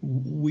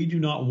 We do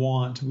not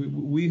want,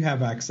 we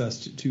have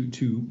access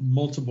to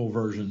multiple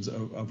versions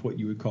of what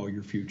you would call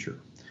your future.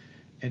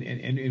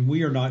 And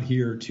we are not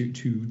here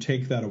to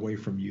take that away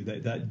from you,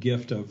 that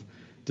gift of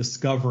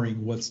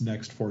discovering what's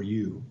next for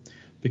you,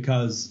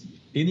 because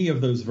any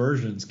of those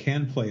versions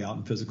can play out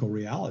in physical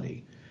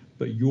reality,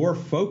 but your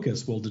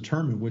focus will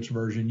determine which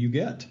version you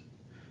get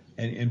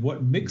and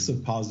what mix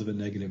of positive and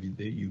negative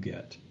that you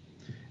get.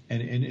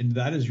 And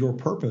that is your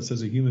purpose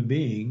as a human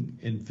being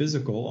in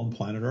physical on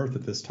planet Earth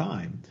at this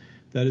time.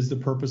 That is the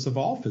purpose of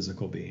all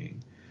physical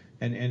being.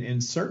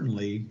 And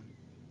certainly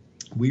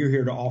we are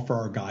here to offer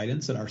our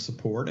guidance and our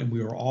support, and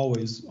we are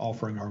always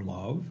offering our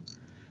love.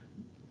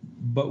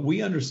 But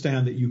we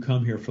understand that you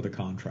come here for the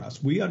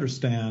contrast. We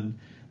understand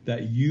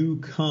that you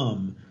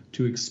come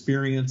to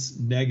experience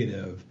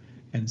negative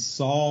and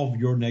solve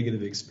your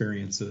negative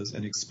experiences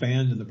and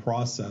expand in the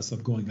process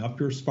of going up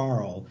your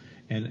spiral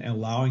and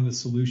allowing the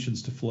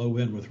solutions to flow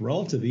in with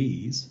relative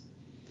ease,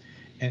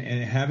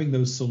 and having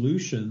those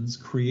solutions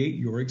create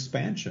your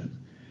expansion.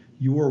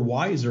 You are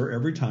wiser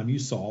every time you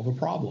solve a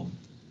problem.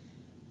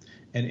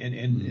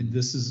 And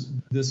this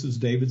is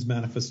David's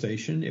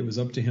manifestation. It was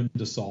up to him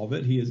to solve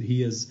it.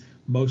 He has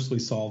mostly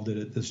solved it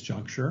at this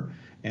juncture,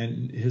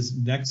 and his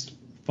next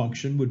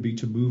function would be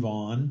to move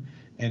on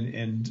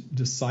and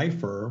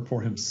decipher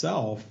for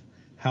himself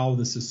how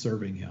this is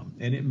serving him.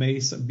 And it may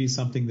be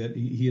something that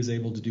he is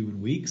able to do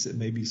in weeks. It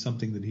may be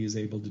something that he is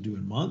able to do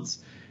in months.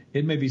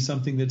 It may be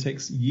something that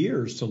takes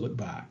years to look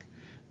back.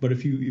 But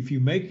if you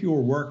make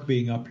your work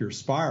being up your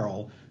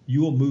spiral,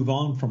 you will move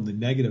on from the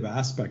negative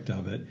aspect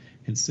of it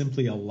and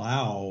simply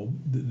allow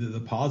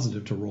the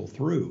positive to roll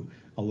through.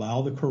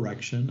 Allow the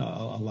correction,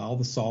 allow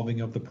the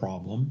solving of the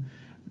problem.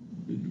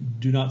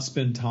 Do not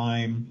spend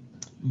time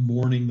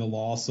mourning the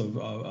loss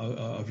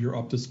of your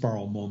up the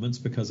spiral moments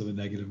because of a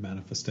negative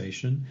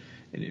manifestation,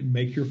 and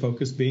make your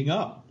focus being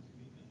up,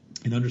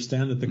 and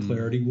understand that the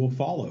clarity will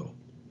follow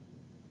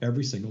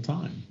every single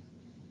time.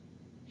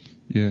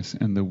 Yes,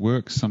 and the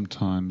work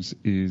sometimes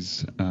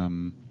is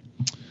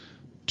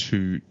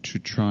to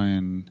try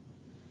and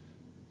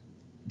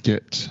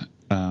get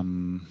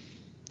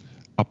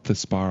up the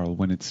spiral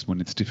when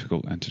it's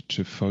difficult, and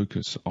to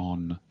focus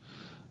on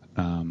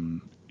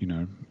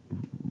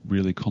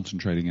really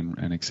concentrating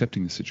and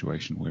accepting the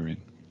situation we're in.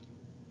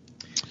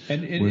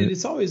 And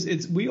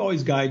we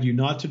always guide you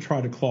not to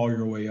try to claw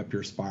your way up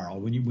your spiral.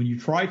 When you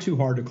try too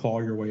hard to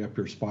claw your way up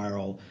your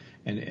spiral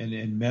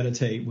and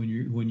meditate when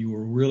you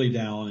were really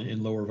down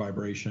in lower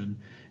vibration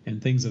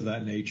and things of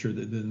that nature,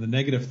 the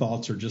negative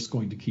thoughts are just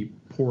going to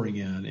keep pouring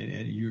in,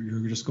 and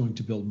you're just going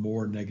to build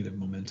more negative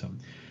momentum.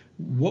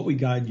 What we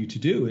guide you to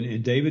do,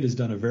 and David has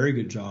done a very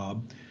good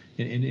job,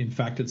 and in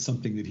fact it's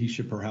something that he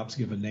should perhaps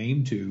give a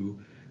name to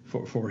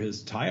for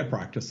his Taya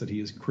practice that he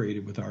has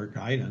created with our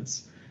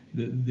guidance,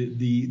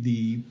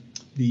 the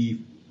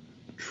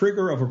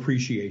trigger of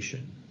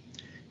appreciation.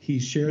 He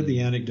shared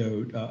the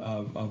anecdote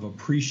of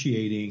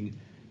appreciating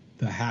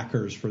the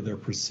hackers for their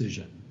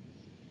precision,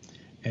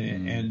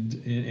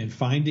 and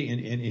finding,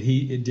 and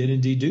he did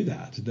indeed do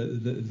that.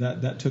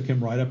 That took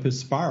him right up his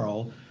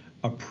spiral,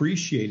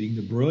 appreciating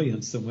the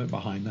brilliance that went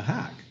behind the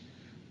hack.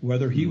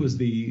 Whether he was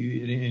and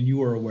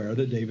you are aware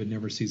that David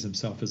never sees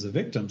himself as a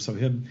victim, so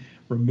him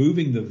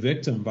removing the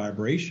victim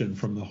vibration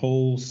from the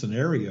whole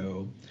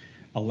scenario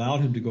allowed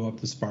him to go up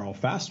the spiral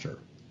faster,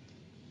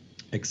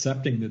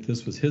 accepting that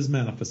this was his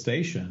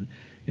manifestation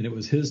and it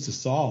was his to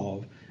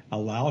solve,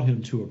 allowed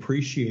him to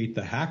appreciate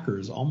the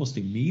hackers almost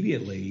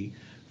immediately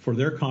for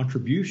their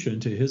contribution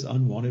to his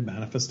unwanted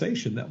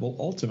manifestation that will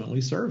ultimately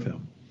serve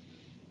him.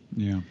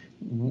 Yeah.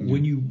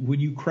 When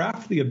you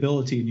craft the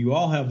ability, and you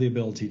all have the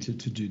ability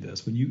to do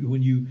this, when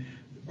you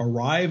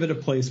arrive at a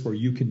place where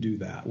you can do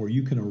that, where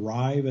you can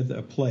arrive at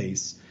a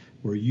place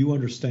where you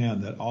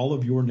understand that all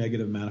of your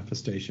negative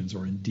manifestations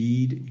are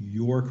indeed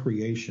your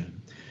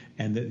creation,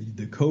 and that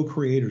the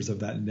co-creators of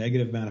that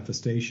negative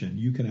manifestation,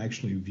 you can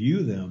actually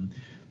view them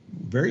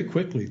very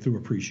quickly through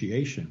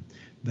appreciation.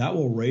 That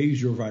will raise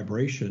your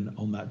vibration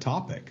on that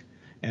topic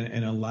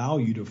and allow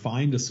you to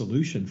find a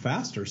solution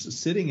faster. So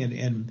sitting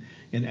in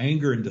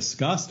anger and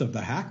disgust of the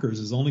hackers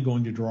is only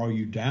going to draw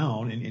you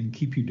down and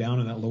keep you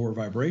down in that lower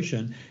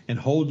vibration and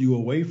hold you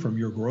away from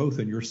your growth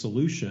and your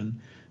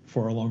solution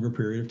for a longer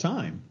period of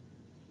time.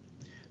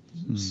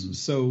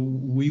 So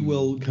we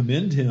will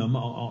commend him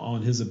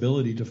on his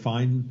ability to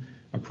find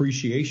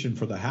appreciation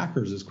for the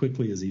hackers as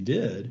quickly as he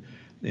did.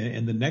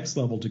 And the next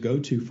level to go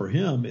to for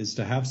him is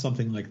to have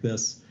something like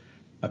this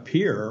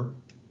appear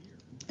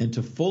and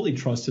to fully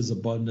trust his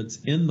abundance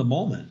in the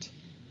moment,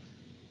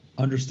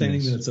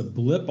 understanding that it's a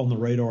blip on the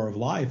radar of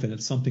life and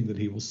it's something that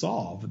he will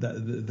solve.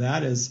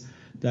 That is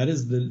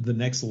the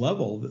next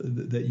level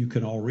that you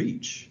can all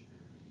reach.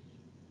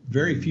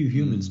 Very few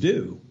humans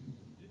do,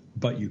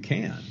 but you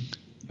can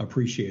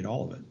appreciate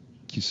all of it.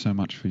 Thank you so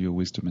much for your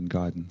wisdom and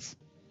guidance.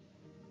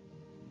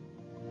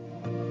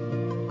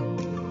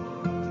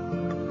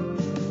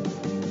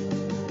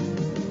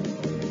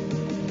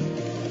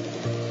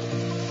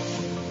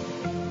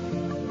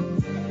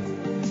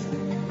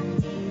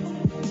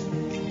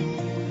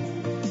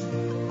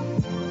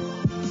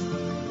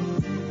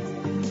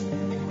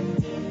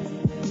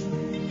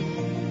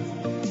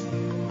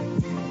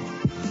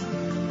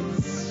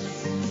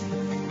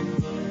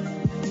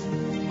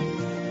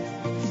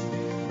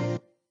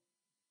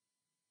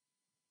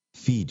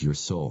 Feed your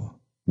soul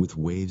with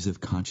Waves of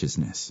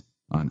Consciousness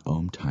on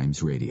Om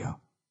Times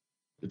Radio.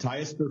 The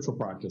Taya spiritual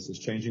practice is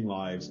changing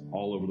lives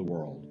all over the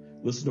world.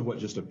 Listen to what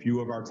just a few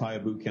of our Taya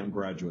Bootcamp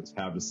graduates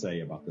have to say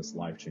about this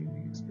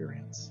life-changing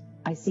experience.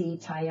 I see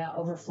Taya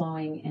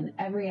overflowing in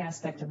every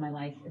aspect of my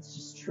life. It's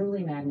just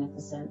truly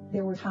magnificent.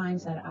 There were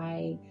times that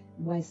I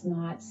was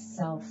not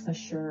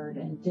self-assured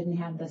and didn't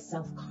have the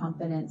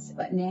self-confidence,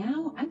 but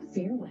now I'm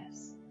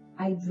fearless.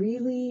 I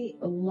really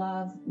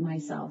love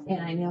myself, and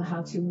I know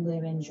how to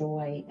live in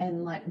joy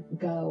and let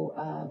go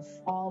of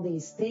all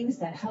these things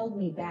that held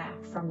me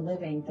back from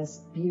living this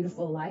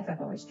beautiful life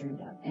I've always dreamed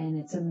of. And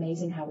it's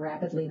amazing how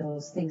rapidly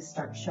those things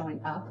start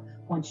showing up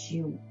once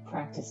you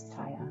practice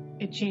Taya.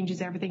 It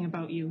changes everything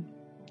about you,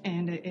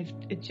 and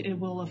it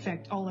will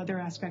affect all other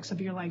aspects of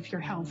your life,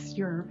 your health,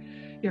 your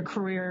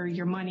career,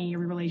 your money,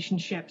 your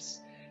relationships.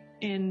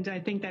 And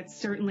I think that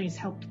certainly has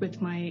helped with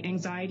my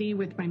anxiety,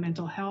 with my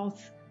mental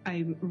health.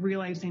 I'm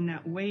realizing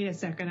that, wait a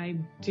second, I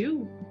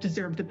do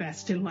deserve the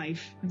best in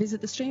life.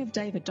 Visit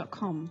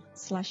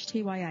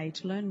thestreamofdavid.com/TYA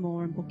to learn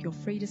more and book your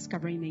free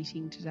discovery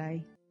meeting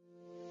today.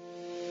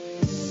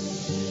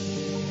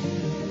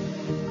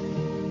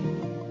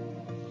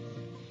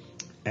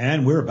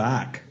 And we're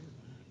back.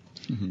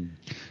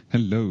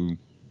 Hello.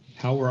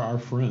 How were our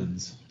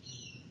friends?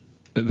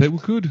 They were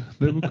good.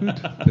 They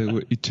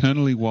were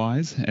eternally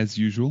wise as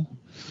usual.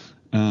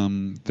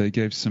 They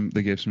gave some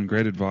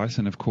great advice,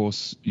 and of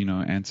course,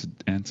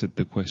 answered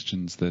the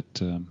questions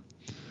that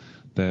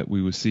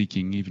we were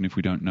seeking, even if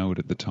we don't know it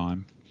at the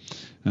time.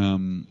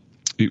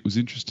 It was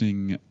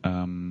interesting.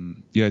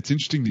 It's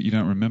interesting that you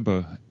don't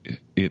remember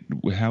it.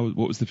 What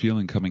was the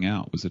feeling coming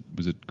out? Was it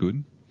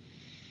good?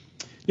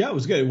 Yeah, it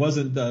was good. It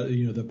wasn't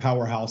the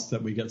powerhouse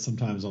that we get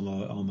sometimes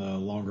on the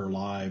longer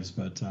lives,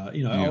 but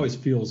it always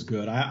feels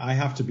good. I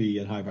have to be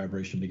in high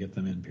vibration to get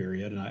them in,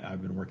 period. And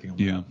I've been working on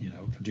that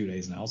for 2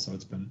 days now, so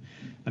it's been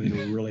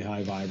we're really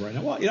high vibe right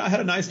now. Well, I had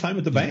a nice time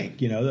at the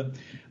bank.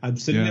 I'm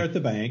sitting there at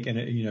the bank,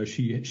 and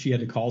she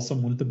had to call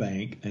someone at the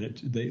bank, and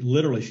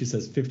she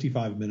says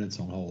 55 minutes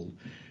on hold.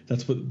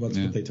 That's what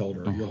they told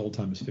her. Your whole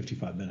time is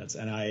 55 minutes.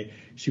 And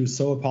she was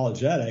so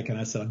apologetic, and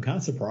I said, I'm kind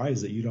of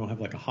surprised that you don't have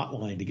like a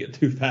hotline to get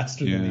to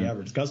faster than the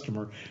average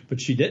customer.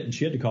 But she didn't.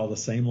 She had to call the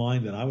same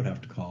line that I would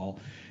have to call.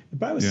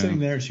 But I was sitting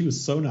there, and she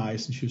was so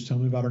nice, and she was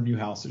telling me about her new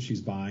house that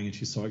she's buying, and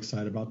she's so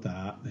excited about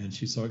that, and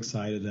she's so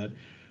excited that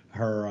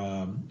her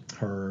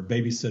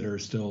babysitter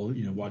is still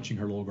watching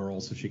her little girl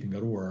so she can go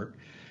to work.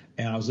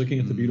 And I was looking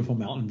at the beautiful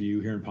mountain view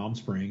here in Palm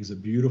Springs, a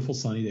beautiful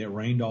sunny day. It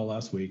rained all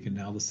last week, and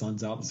now the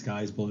sun's out, the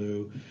sky's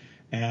blue.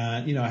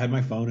 And, I had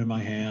my phone in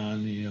my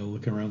hand,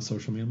 looking around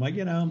social media. I'm like,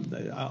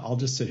 I'll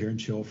just sit here and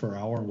chill for an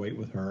hour and wait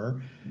with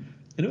her.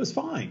 And it was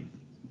fine.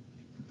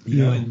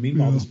 And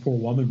meanwhile, this poor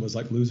woman was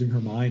like losing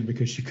her mind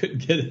because she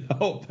couldn't get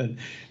help. And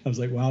I was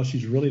like, wow,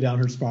 she's really down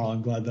her spiral.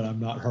 I'm glad that I'm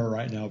not her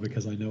right now,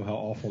 because I know how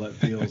awful that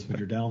feels when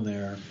you're down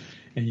there.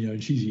 And,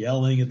 and she's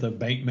yelling at the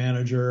bank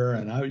manager,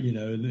 and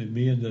and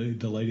me and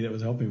the lady that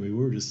was helping me, we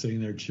were just sitting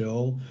there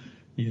chill,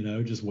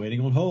 just waiting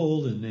on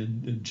hold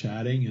and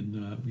chatting.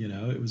 And,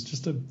 it was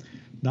just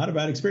not a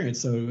bad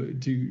experience. So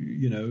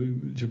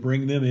to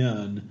bring them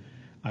in,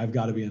 I've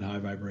got to be in high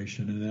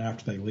vibration. And then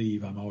after they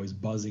leave, I'm always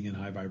buzzing in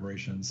high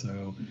vibration.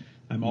 So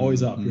I'm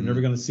always up. You're never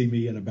going to see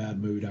me in a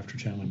bad mood after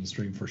channeling the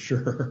stream, for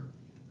sure.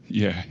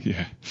 Yeah.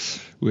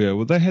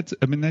 Well,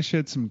 they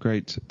shared some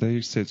great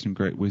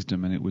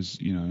wisdom, and it was,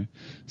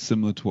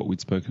 similar to what we'd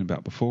spoken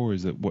about before,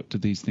 is that what do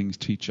these things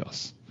teach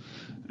us?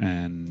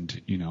 And,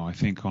 I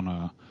think on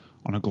a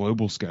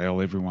global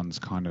scale, everyone's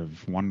kind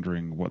of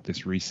wondering what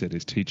this reset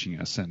is teaching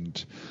us,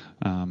 and,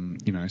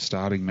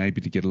 starting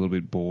maybe to get a little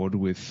bit bored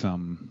with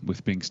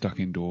being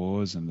stuck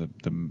indoors and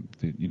the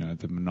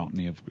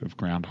monotony of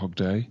Groundhog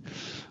Day.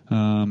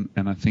 And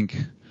I think,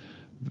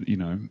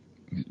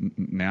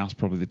 now's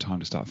probably the time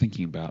to start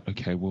thinking about,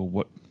 okay, well,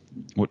 what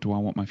do I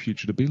want my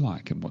future to be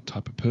like, and what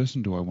type of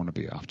person do I want to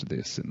be after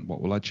this, and what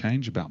will I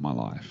change about my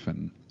life?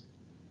 And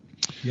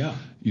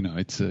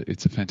it's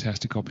a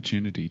fantastic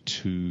opportunity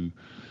to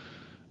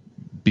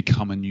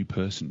become a new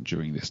person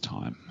during this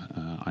time.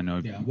 I know.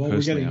 Yeah, well,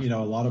 we're getting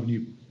a lot of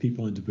new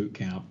people into boot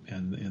camp,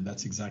 and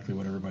that's exactly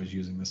what everybody's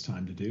using this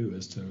time to do,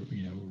 is to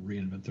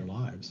reinvent their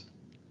lives.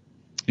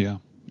 Yeah.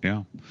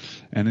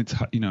 And it's,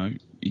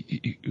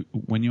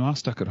 when you are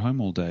stuck at home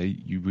all day,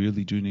 you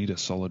really do need a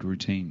solid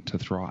routine to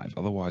thrive.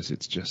 Otherwise,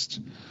 it's just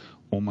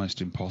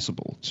almost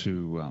impossible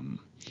to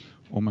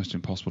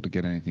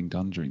get anything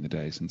done during the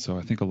days. And so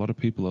I think a lot of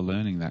people are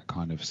learning that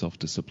kind of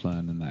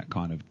self-discipline and that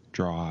kind of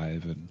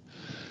drive and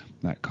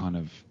that kind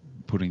of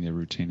putting their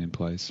routine in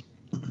place.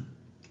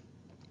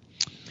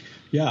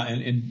 Yeah,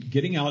 and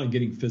getting out and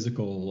getting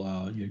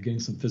physical, getting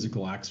some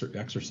physical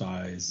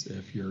exercise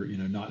if you're,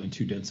 not in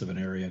too dense of an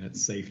area and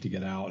it's safe to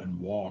get out and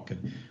walk.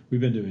 And we've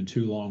been doing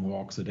 2 long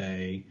walks a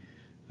day.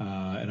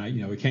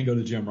 And we can't go to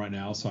the gym right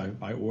now, so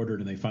I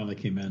ordered, and they finally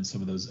came in,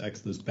 some of those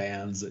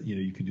bands that,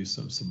 you can do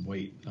some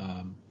weight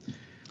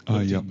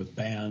with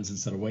bands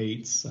instead of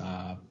weights.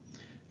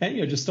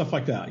 And, just stuff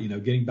like that,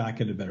 getting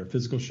back into better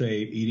physical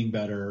shape, eating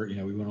better.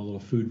 We went on a little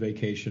food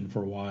vacation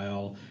for a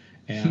while.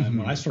 And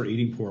when I start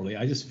eating poorly,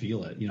 I just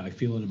feel it. I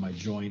feel it in my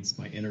joints,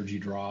 my energy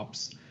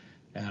drops.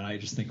 And I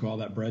just think, well,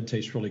 that bread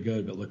tastes really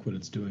good, but look what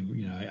it's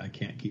doing. I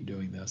can't keep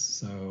doing this.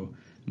 So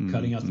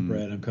cutting out the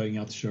bread, I'm cutting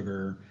out the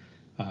sugar,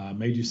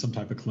 may do some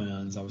type of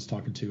cleanse. I was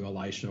talking to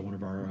Elisha, one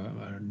of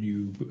our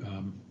new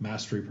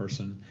mastery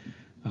person,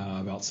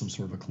 about some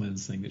sort of a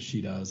cleanse thing that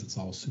she does. It's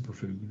all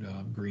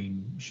superfood,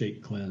 green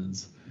shake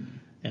cleanse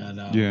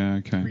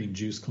and green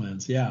juice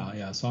cleanse.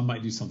 Yeah. So I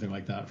might do something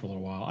like that for a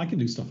little while. I can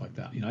do stuff like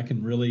that. I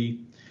can really,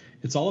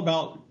 it's all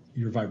about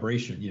your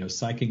vibration,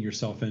 psyching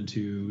yourself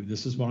into,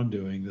 this is what I'm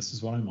doing, this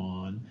is what I'm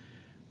on.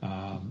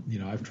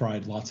 I've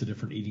tried lots of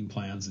different eating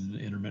plans and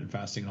intermittent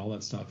fasting and all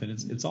that stuff, and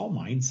it's all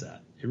mindset.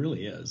 It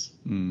really is.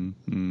 Like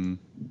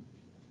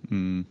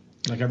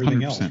everything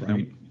 100%. else,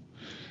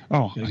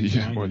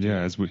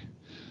 right?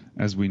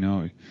 As we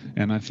know.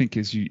 And I think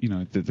as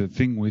the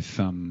thing with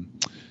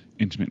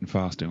intermittent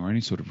fasting or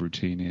any sort of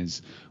routine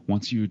is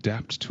once you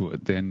adapt to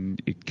it, then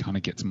it kind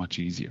of gets much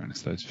easier. And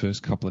it's those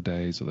first couple of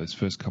days or those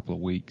first couple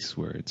of weeks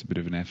where it's a bit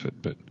of an effort.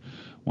 But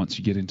once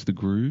you get into the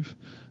groove,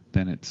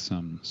 then it's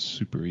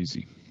super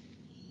easy.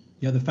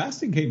 Yeah, the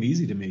fasting came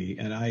easy to me,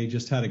 and I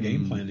just had a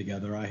game plan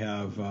together. I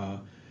have,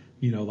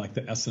 like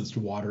the essenced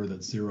water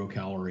that's 0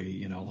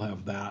 calorie. I'll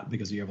have that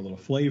because you have a little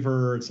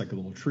flavor. It's like a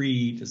little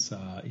treat. It's,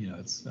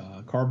 it's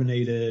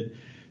carbonated.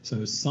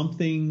 So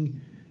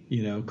something,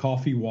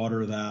 coffee,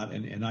 water, that,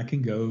 and I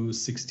can go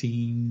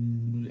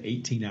 16,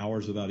 18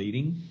 hours without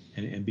eating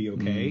and be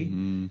okay.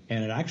 And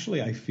it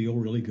actually, I feel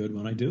really good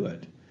when I do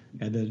it.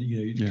 And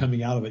then,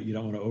 coming out of it, you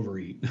don't want to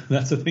overeat.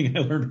 That's the thing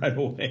I learned right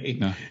away.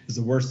 No. Is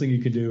the worst thing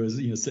you can do is,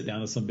 sit down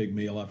to some big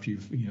meal after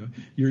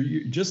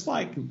you're just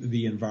like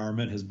the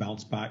environment has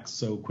bounced back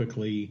so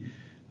quickly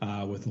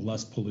with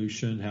less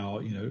pollution.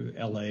 How,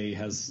 LA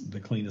has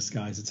the cleanest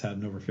skies it's had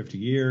in over 50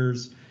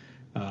 years.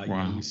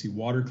 Wow. We see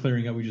water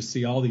clearing up. We just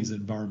see all these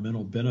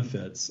environmental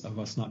benefits of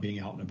us not being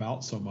out and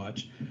about so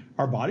much.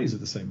 Our bodies are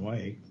the same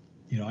way.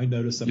 I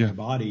notice that my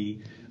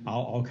body,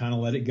 I'll kind of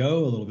let it go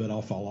a little bit.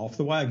 I'll fall off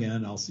the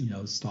wagon. I'll,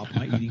 stop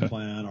my eating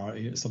plan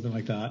or something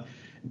like that.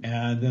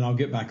 And then I'll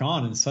get back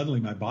on, and suddenly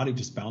my body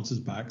just bounces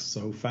back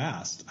so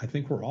fast. I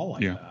think we're all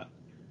like that.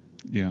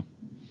 Yeah.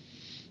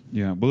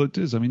 Yeah. Well, it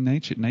is. I mean,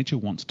 nature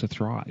wants to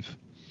thrive,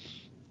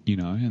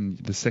 and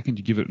the second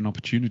you give it an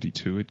opportunity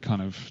to, it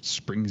kind of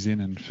springs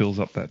in and fills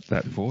up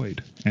that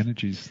void.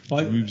 Energy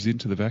moves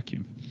into the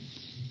vacuum.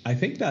 I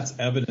think that's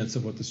evidence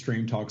of what the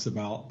stream talks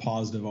about,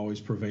 positive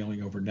always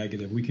prevailing over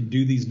negative. We can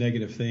do these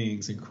negative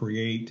things and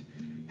create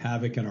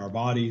havoc in our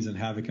bodies and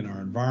havoc in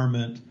our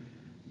environment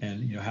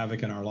and,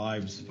 havoc in our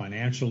lives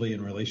financially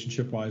and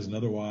relationship-wise and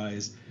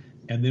otherwise.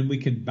 And then we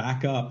can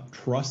back up,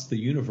 trust the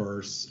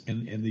universe,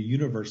 and the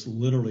universe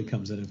literally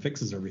comes in and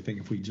fixes everything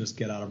if we just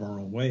get out of our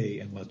own way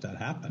and let that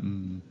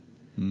happen.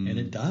 And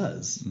it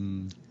does.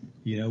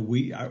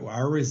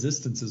 Our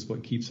resistance is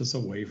what keeps us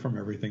away from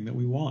everything that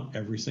we want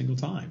every single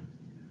time.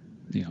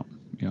 Yeah,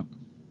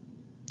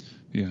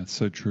 it's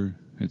so true.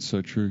 It's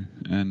so true.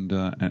 And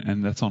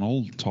that's on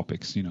all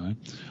topics,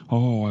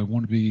 Oh, I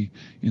want to be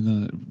in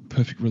the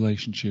perfect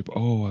relationship.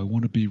 Oh, I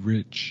want to be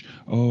rich.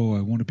 Oh,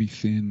 I want to be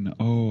thin.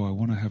 Oh, I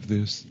want to have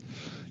this.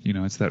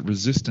 It's that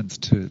resistance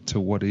to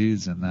what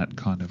is and that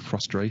kind of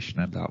frustration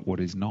about what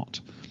is not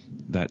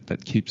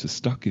that keeps us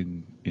stuck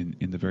in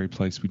the very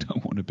place we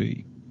don't want to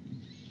be.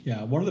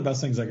 Yeah, one of the best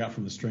things I got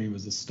from the stream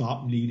was to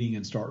stop needing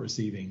and start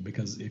receiving,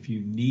 because if you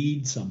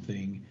need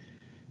something,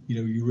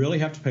 you really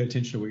have to pay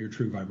attention to what your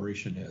true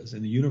vibration is.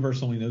 And the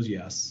universe only knows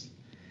yes.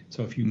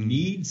 So if you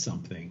need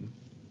something,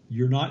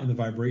 you're not in the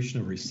vibration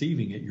of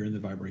receiving it. You're in the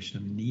vibration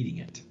of needing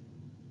it.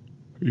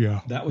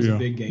 Yeah. That was a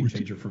big game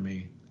changer for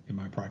me in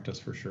my practice,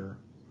 for sure.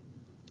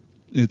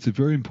 It's a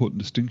very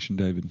important distinction,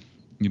 David.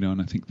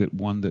 And I think that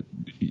one that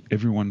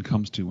everyone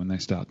comes to when they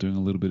start doing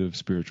a little bit of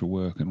spiritual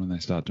work and when they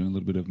start doing a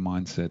little bit of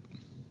mindset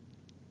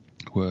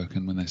work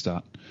and when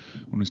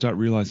we start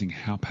realizing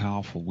how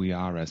powerful we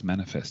are as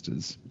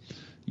manifestors,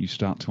 you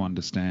start to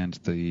understand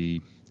the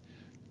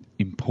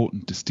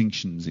important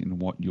distinctions in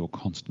what you're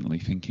constantly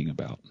thinking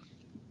about.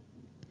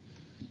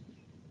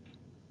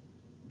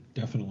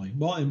 Definitely.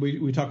 Well, and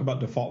we talk about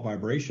default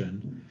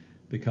vibration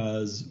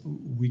because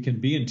we can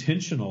be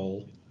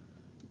intentional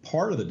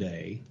part of the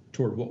day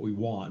toward what we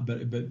want.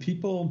 But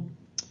people,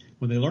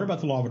 when they learn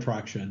about the law of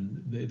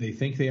attraction, they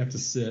think they have to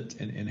sit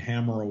and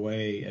hammer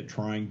away at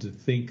trying to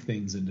think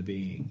things into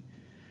being.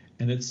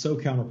 And it's so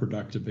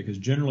counterproductive, because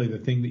generally the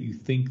thing that you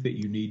think that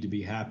you need to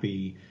be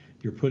happy,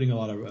 you're putting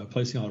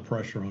placing a lot of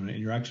pressure on it,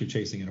 and you're actually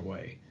chasing it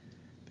away.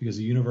 Because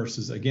the universe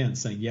is, again,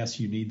 saying, yes,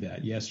 you need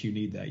that. Yes, you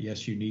need that.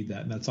 Yes, you need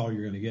that. And that's all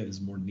you're going to get is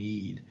more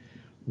need,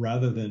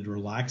 rather than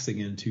relaxing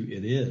into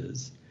it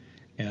is.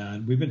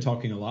 And we've been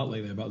talking a lot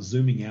lately about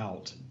zooming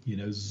out,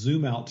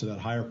 zoom out to that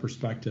higher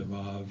perspective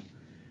of,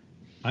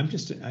 I'm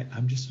just in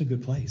a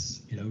good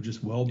place,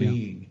 just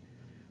well-being,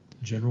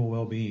 general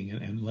well-being,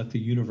 and let the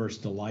universe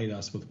delight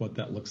us with what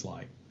that looks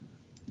like.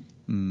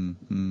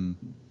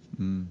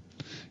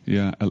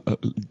 Yeah,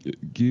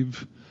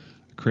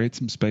 create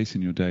some space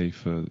in your day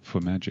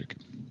for magic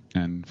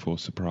and for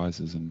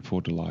surprises and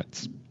for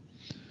delights.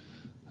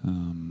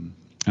 And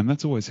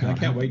that's always how I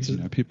can't wait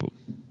to people.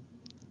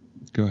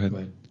 Go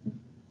ahead.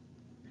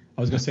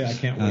 I was going to say I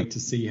can't wait to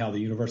see how the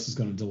universe is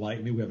going to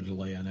delight me. We have a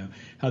delay, I know.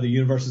 How the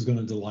universe is going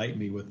to delight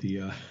me with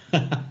the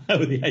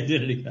with the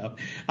identity theft.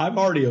 I'm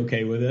already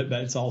okay with it,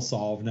 but it's all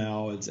solved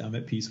now. I'm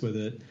at peace with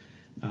it.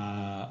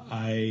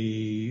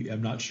 I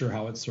am not sure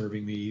how it's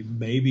serving me.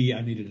 Maybe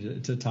I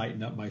needed to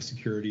tighten up my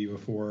security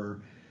before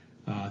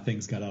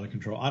things got out of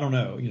control. I don't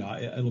know.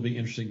 It'll be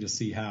interesting to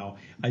see how.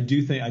 I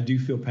do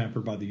feel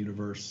pampered by the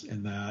universe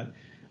in that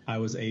I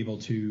was able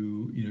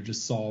to,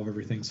 just solve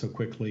everything so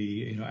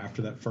quickly.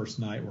 After that first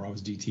night where I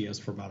was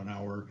DTS for about an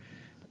hour,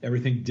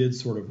 everything did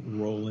sort of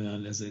roll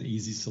in as an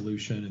easy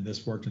solution, and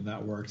this worked and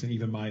that worked, and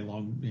even my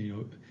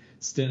long,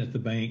 stint at the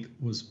bank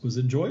was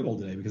enjoyable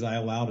today because I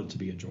allowed it to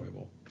be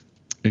enjoyable.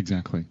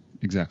 Exactly.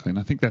 And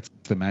I think that's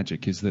the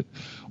magic, is that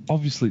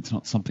obviously it's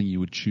not something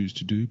you would choose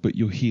to do, but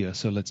you're here,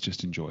 so let's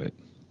just enjoy it.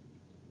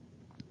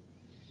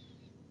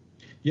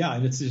 Yeah,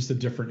 and it's just a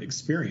different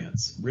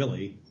experience,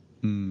 really.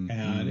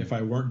 And if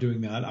I weren't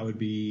doing that, I would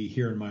be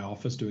here in my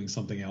office doing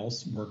something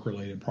else,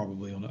 work-related,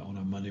 probably on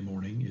a Monday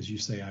morning. As you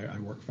say, I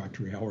work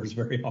factory hours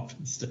very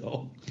often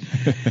still.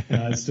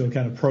 I'm still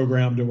kind of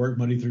programmed to work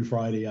Monday through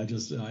Friday. I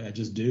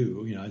just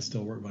do. I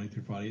still work Monday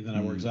through Friday. Then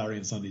I work Saturday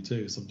and Sunday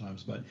too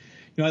sometimes. But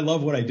I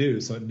love what I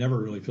do, so it never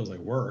really feels like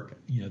work.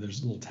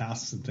 There's little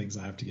tasks and things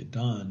I have to get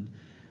done.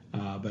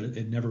 But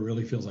it never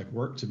really feels like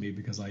work to me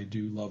because I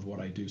do love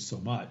what I do so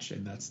much,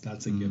 and that's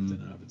a gift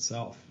in and of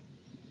itself.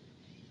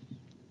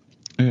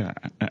 Yeah,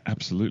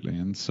 absolutely.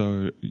 And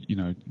so,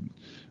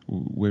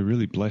 we're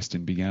really blessed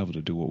in being able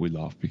to do what we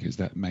love, because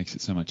that makes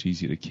it so much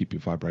easier to keep your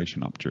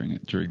vibration up during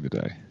the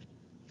day.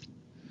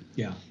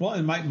 Yeah. Well,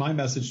 and my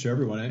message to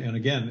everyone, and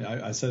again,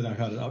 I said I've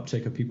had an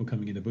uptick of people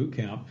coming into boot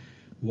camp.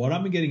 What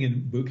I'm getting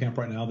in boot camp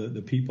right now,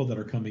 the people that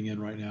are coming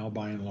in right now,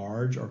 by and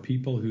large, are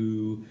people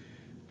who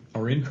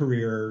are in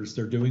careers,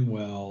 they're doing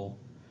well,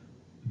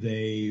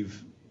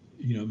 they've,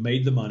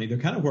 made the money. They're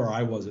kind of where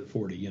I was at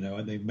 40,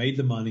 and they've made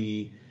the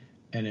money.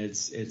 And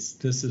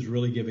this is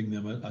really giving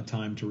them a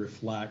time to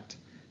reflect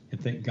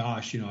and think,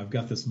 gosh, I've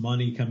got this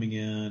money coming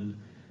in.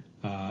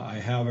 I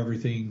have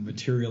everything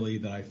materially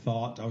that I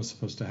thought I was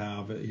supposed to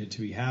have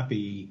to be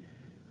happy,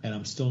 and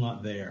I'm still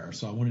not there.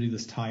 So I want to do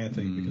this TIA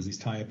thing because these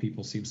TIA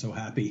people seem so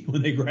happy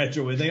when they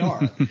graduate. They are.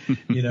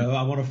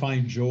 I want to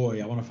find joy.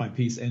 I want to find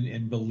peace.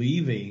 And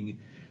believing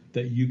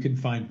that you can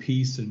find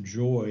peace and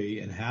joy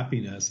and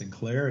happiness and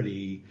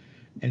clarity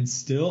and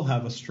still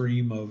have a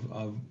stream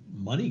of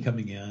money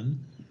coming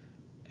in.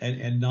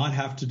 And not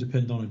have to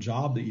depend on a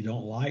job that you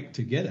don't like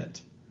to get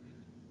it.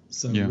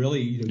 So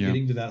really,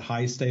 getting to that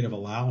high state of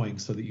allowing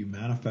so that you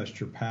manifest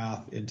your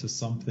path into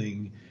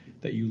something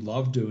that you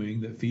love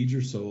doing, that feeds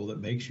your soul, that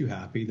makes you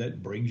happy,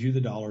 that brings you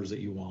the dollars that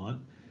you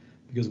want.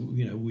 Because,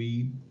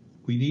 we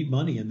need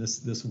money in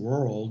this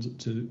world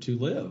to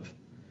live.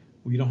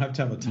 We don't have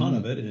to have a ton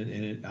of it.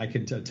 And I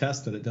can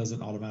attest that it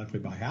doesn't automatically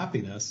buy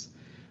happiness.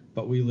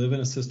 But we live in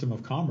a system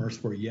of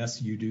commerce where,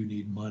 yes, you do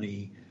need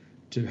money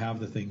to have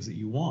the things that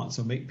you want.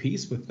 So make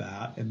peace with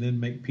that, and then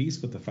make peace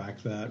with the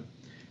fact that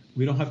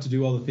we don't have to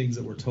do all the things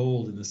that we're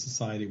told in this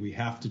society we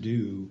have to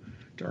do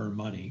to earn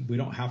money. We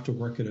don't have to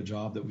work at a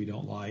job that we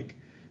don't like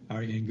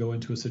and go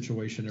into a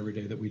situation every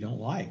day that we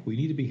don't like. We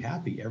need to be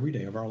happy every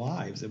day of our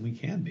lives, and we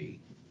can be.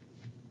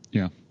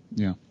 Yeah,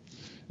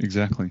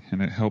 exactly.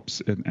 And it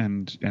helps.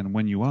 And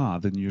when you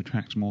are, then you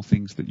attract more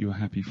things that you're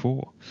happy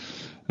for.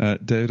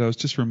 David, I was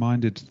just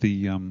reminded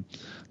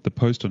the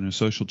post on your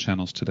social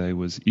channels today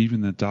was, even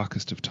in the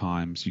darkest of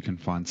times, you can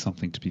find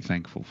something to be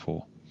thankful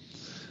for,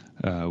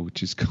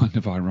 which is kind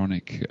of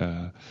ironic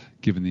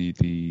given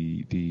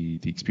the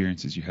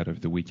experiences you had over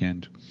the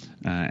weekend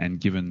and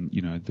given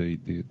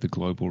the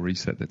global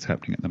reset that's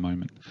happening at the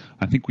moment.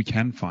 I think we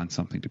can find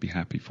something to be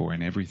happy for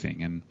in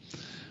everything, and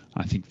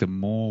I think the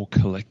more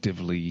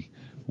collectively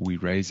we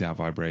raise our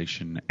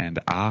vibration and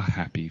are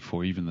happy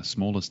for even the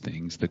smallest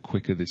things, the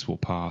quicker this will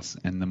pass,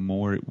 and the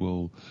more it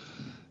will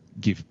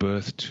give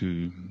birth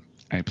to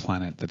a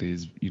planet that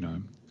is,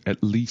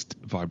 at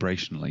least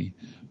vibrationally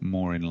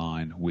more in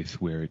line with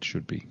where it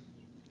should be.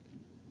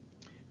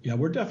 Yeah,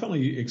 we're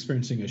definitely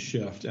experiencing a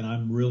shift, and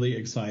I'm really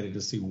excited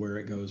to see where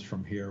it goes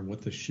from here,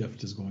 what the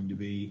shift is going to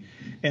be.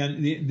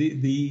 And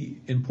the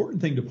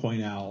important thing to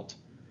point out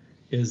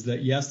is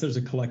that, yes, there's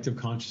a collective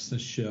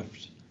consciousness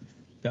shift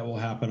that will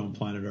happen on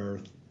planet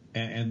Earth,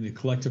 and the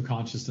collective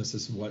consciousness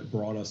is what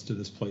brought us to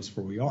this place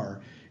where we are,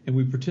 and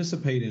we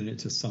participate in it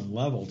to some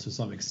level, to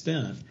some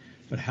extent,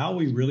 but how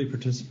we really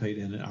participate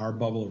in it, our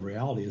bubble of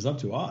reality, is up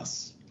to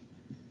us.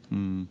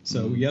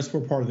 So yes,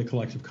 we're part of the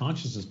collective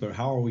consciousness, but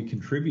how are we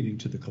contributing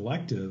to the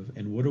collective,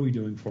 and what are we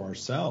doing for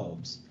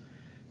ourselves?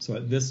 So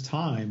at this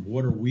time,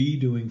 what are we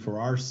doing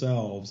for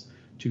ourselves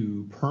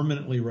to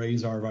permanently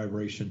raise our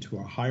vibration to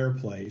a higher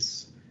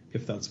place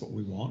if that's what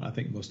we want. I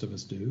think most of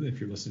us do. If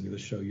you're listening to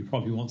this show, you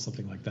probably want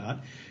something like that.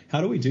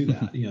 How do we do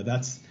that?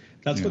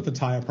 That's what the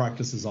Taya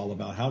practice is all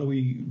about. How do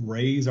we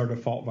raise our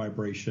default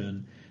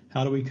vibration?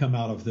 How do we come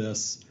out of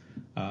this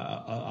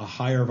a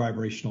higher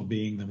vibrational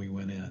being than we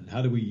went in?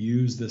 How do we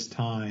use this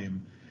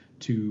time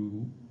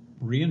to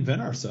reinvent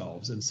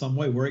ourselves in some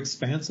way? We're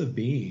expansive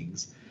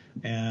beings.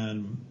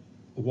 And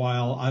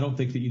while I don't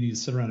think that you need to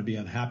sit around and be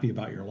unhappy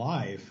about your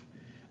life,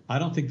 I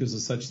don't think there's a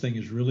such thing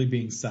as really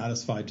being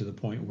satisfied to the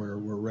point where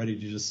we're ready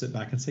to just sit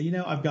back and say,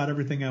 I've got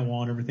everything I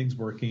want, everything's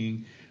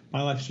working,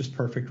 my life's just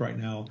perfect right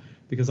now.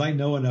 Because I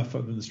know enough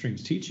of the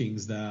Stream's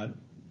teachings that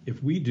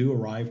if we do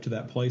arrive to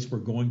that place, we're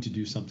going to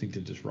do something to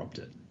disrupt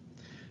it.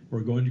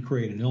 We're going to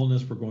create an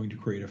illness. We're going to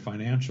create a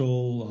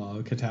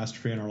financial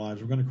catastrophe in our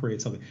lives. We're going to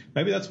create something.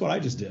 Maybe that's what I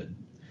just did.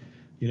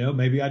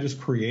 Maybe I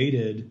just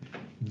created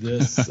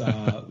this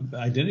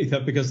identity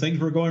theft because things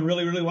were going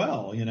really, really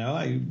well.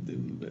 I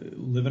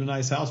live in a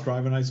nice house,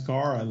 drive a nice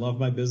car. I love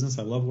my business.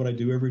 I love what I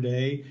do every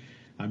day.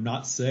 I'm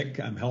not sick.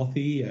 I'm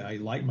healthy. I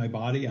like my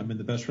body. I'm in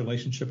the best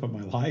relationship of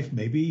my life.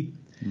 Maybe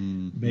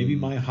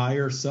my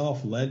higher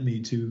self led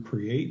me to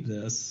create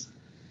this.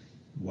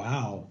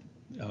 Wow.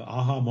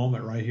 Aha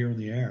moment right here in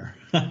the air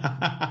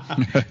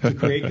to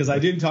create, because I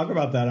didn't talk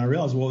about that. I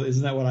realized, well,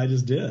 isn't that what I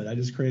just did? I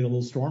just created a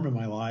little storm in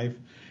my life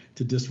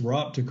to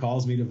disrupt, to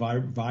cause me to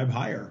vibe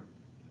higher.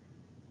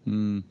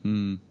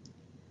 And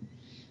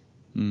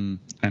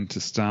to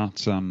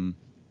start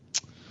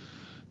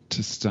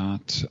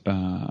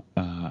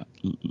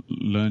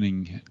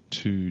learning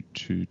to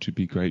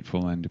be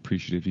grateful and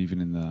appreciative even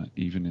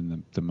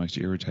in the most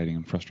irritating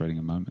and frustrating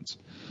of moments.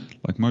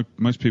 Like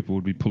most people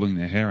would be pulling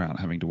their hair out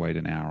having to wait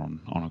an hour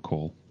on a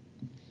call.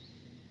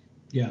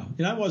 Yeah,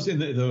 and I was in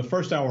the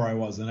first hour I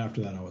was, and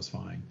after that I was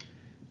fine.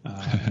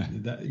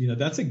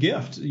 That's a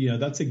gift.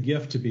 That's a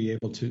gift to be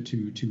able to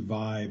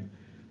vibe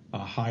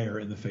higher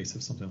in the face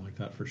of something like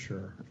that, for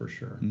sure.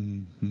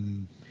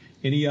 Mm-hmm.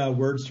 Any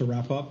words to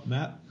wrap up,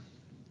 Matt?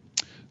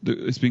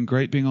 It's been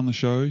great being on the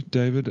show,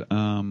 David. It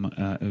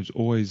was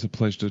always a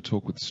pleasure to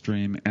talk with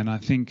Stream, and I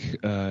think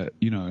the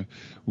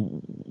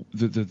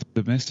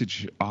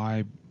message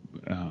I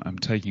am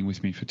taking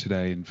with me for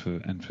today and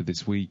for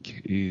this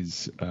week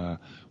is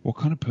what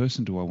kind of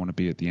person do I want to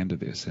be at the end of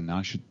this? And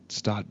I should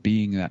start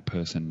being that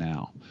person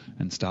now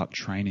and start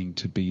training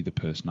to be the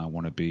person I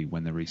want to be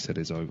when the reset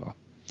is over.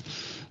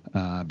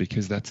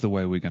 Because that's the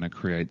way we're going to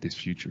create this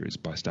future, is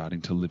by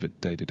starting to live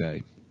it day to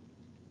day.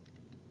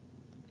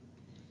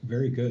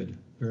 Very good.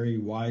 Very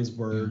wise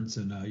words,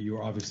 and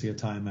you're obviously a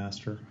time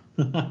master.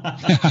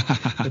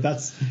 But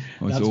that's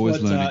always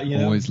what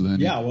learning. Always learning.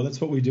 Yeah, well, that's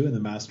what we do in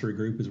the mastery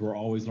group, is we're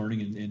always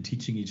learning and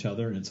teaching each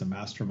other, and it's a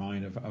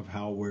mastermind of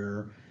how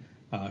we're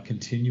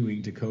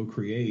continuing to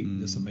co-create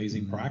this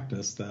amazing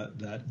practice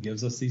that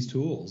gives us these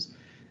tools.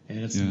 And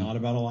it's not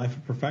about a life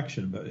of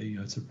perfection, but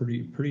it's a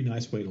pretty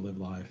nice way to live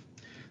life.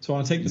 So I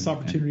want to take this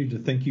opportunity to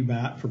thank you,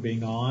 Matt, for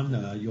being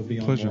on. You'll be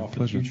on more often in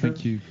the future.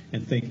 Thank you.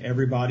 And thank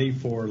everybody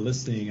for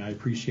listening. I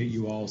appreciate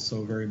you all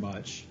so very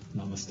much.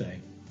 Namaste.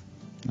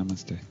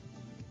 Namaste.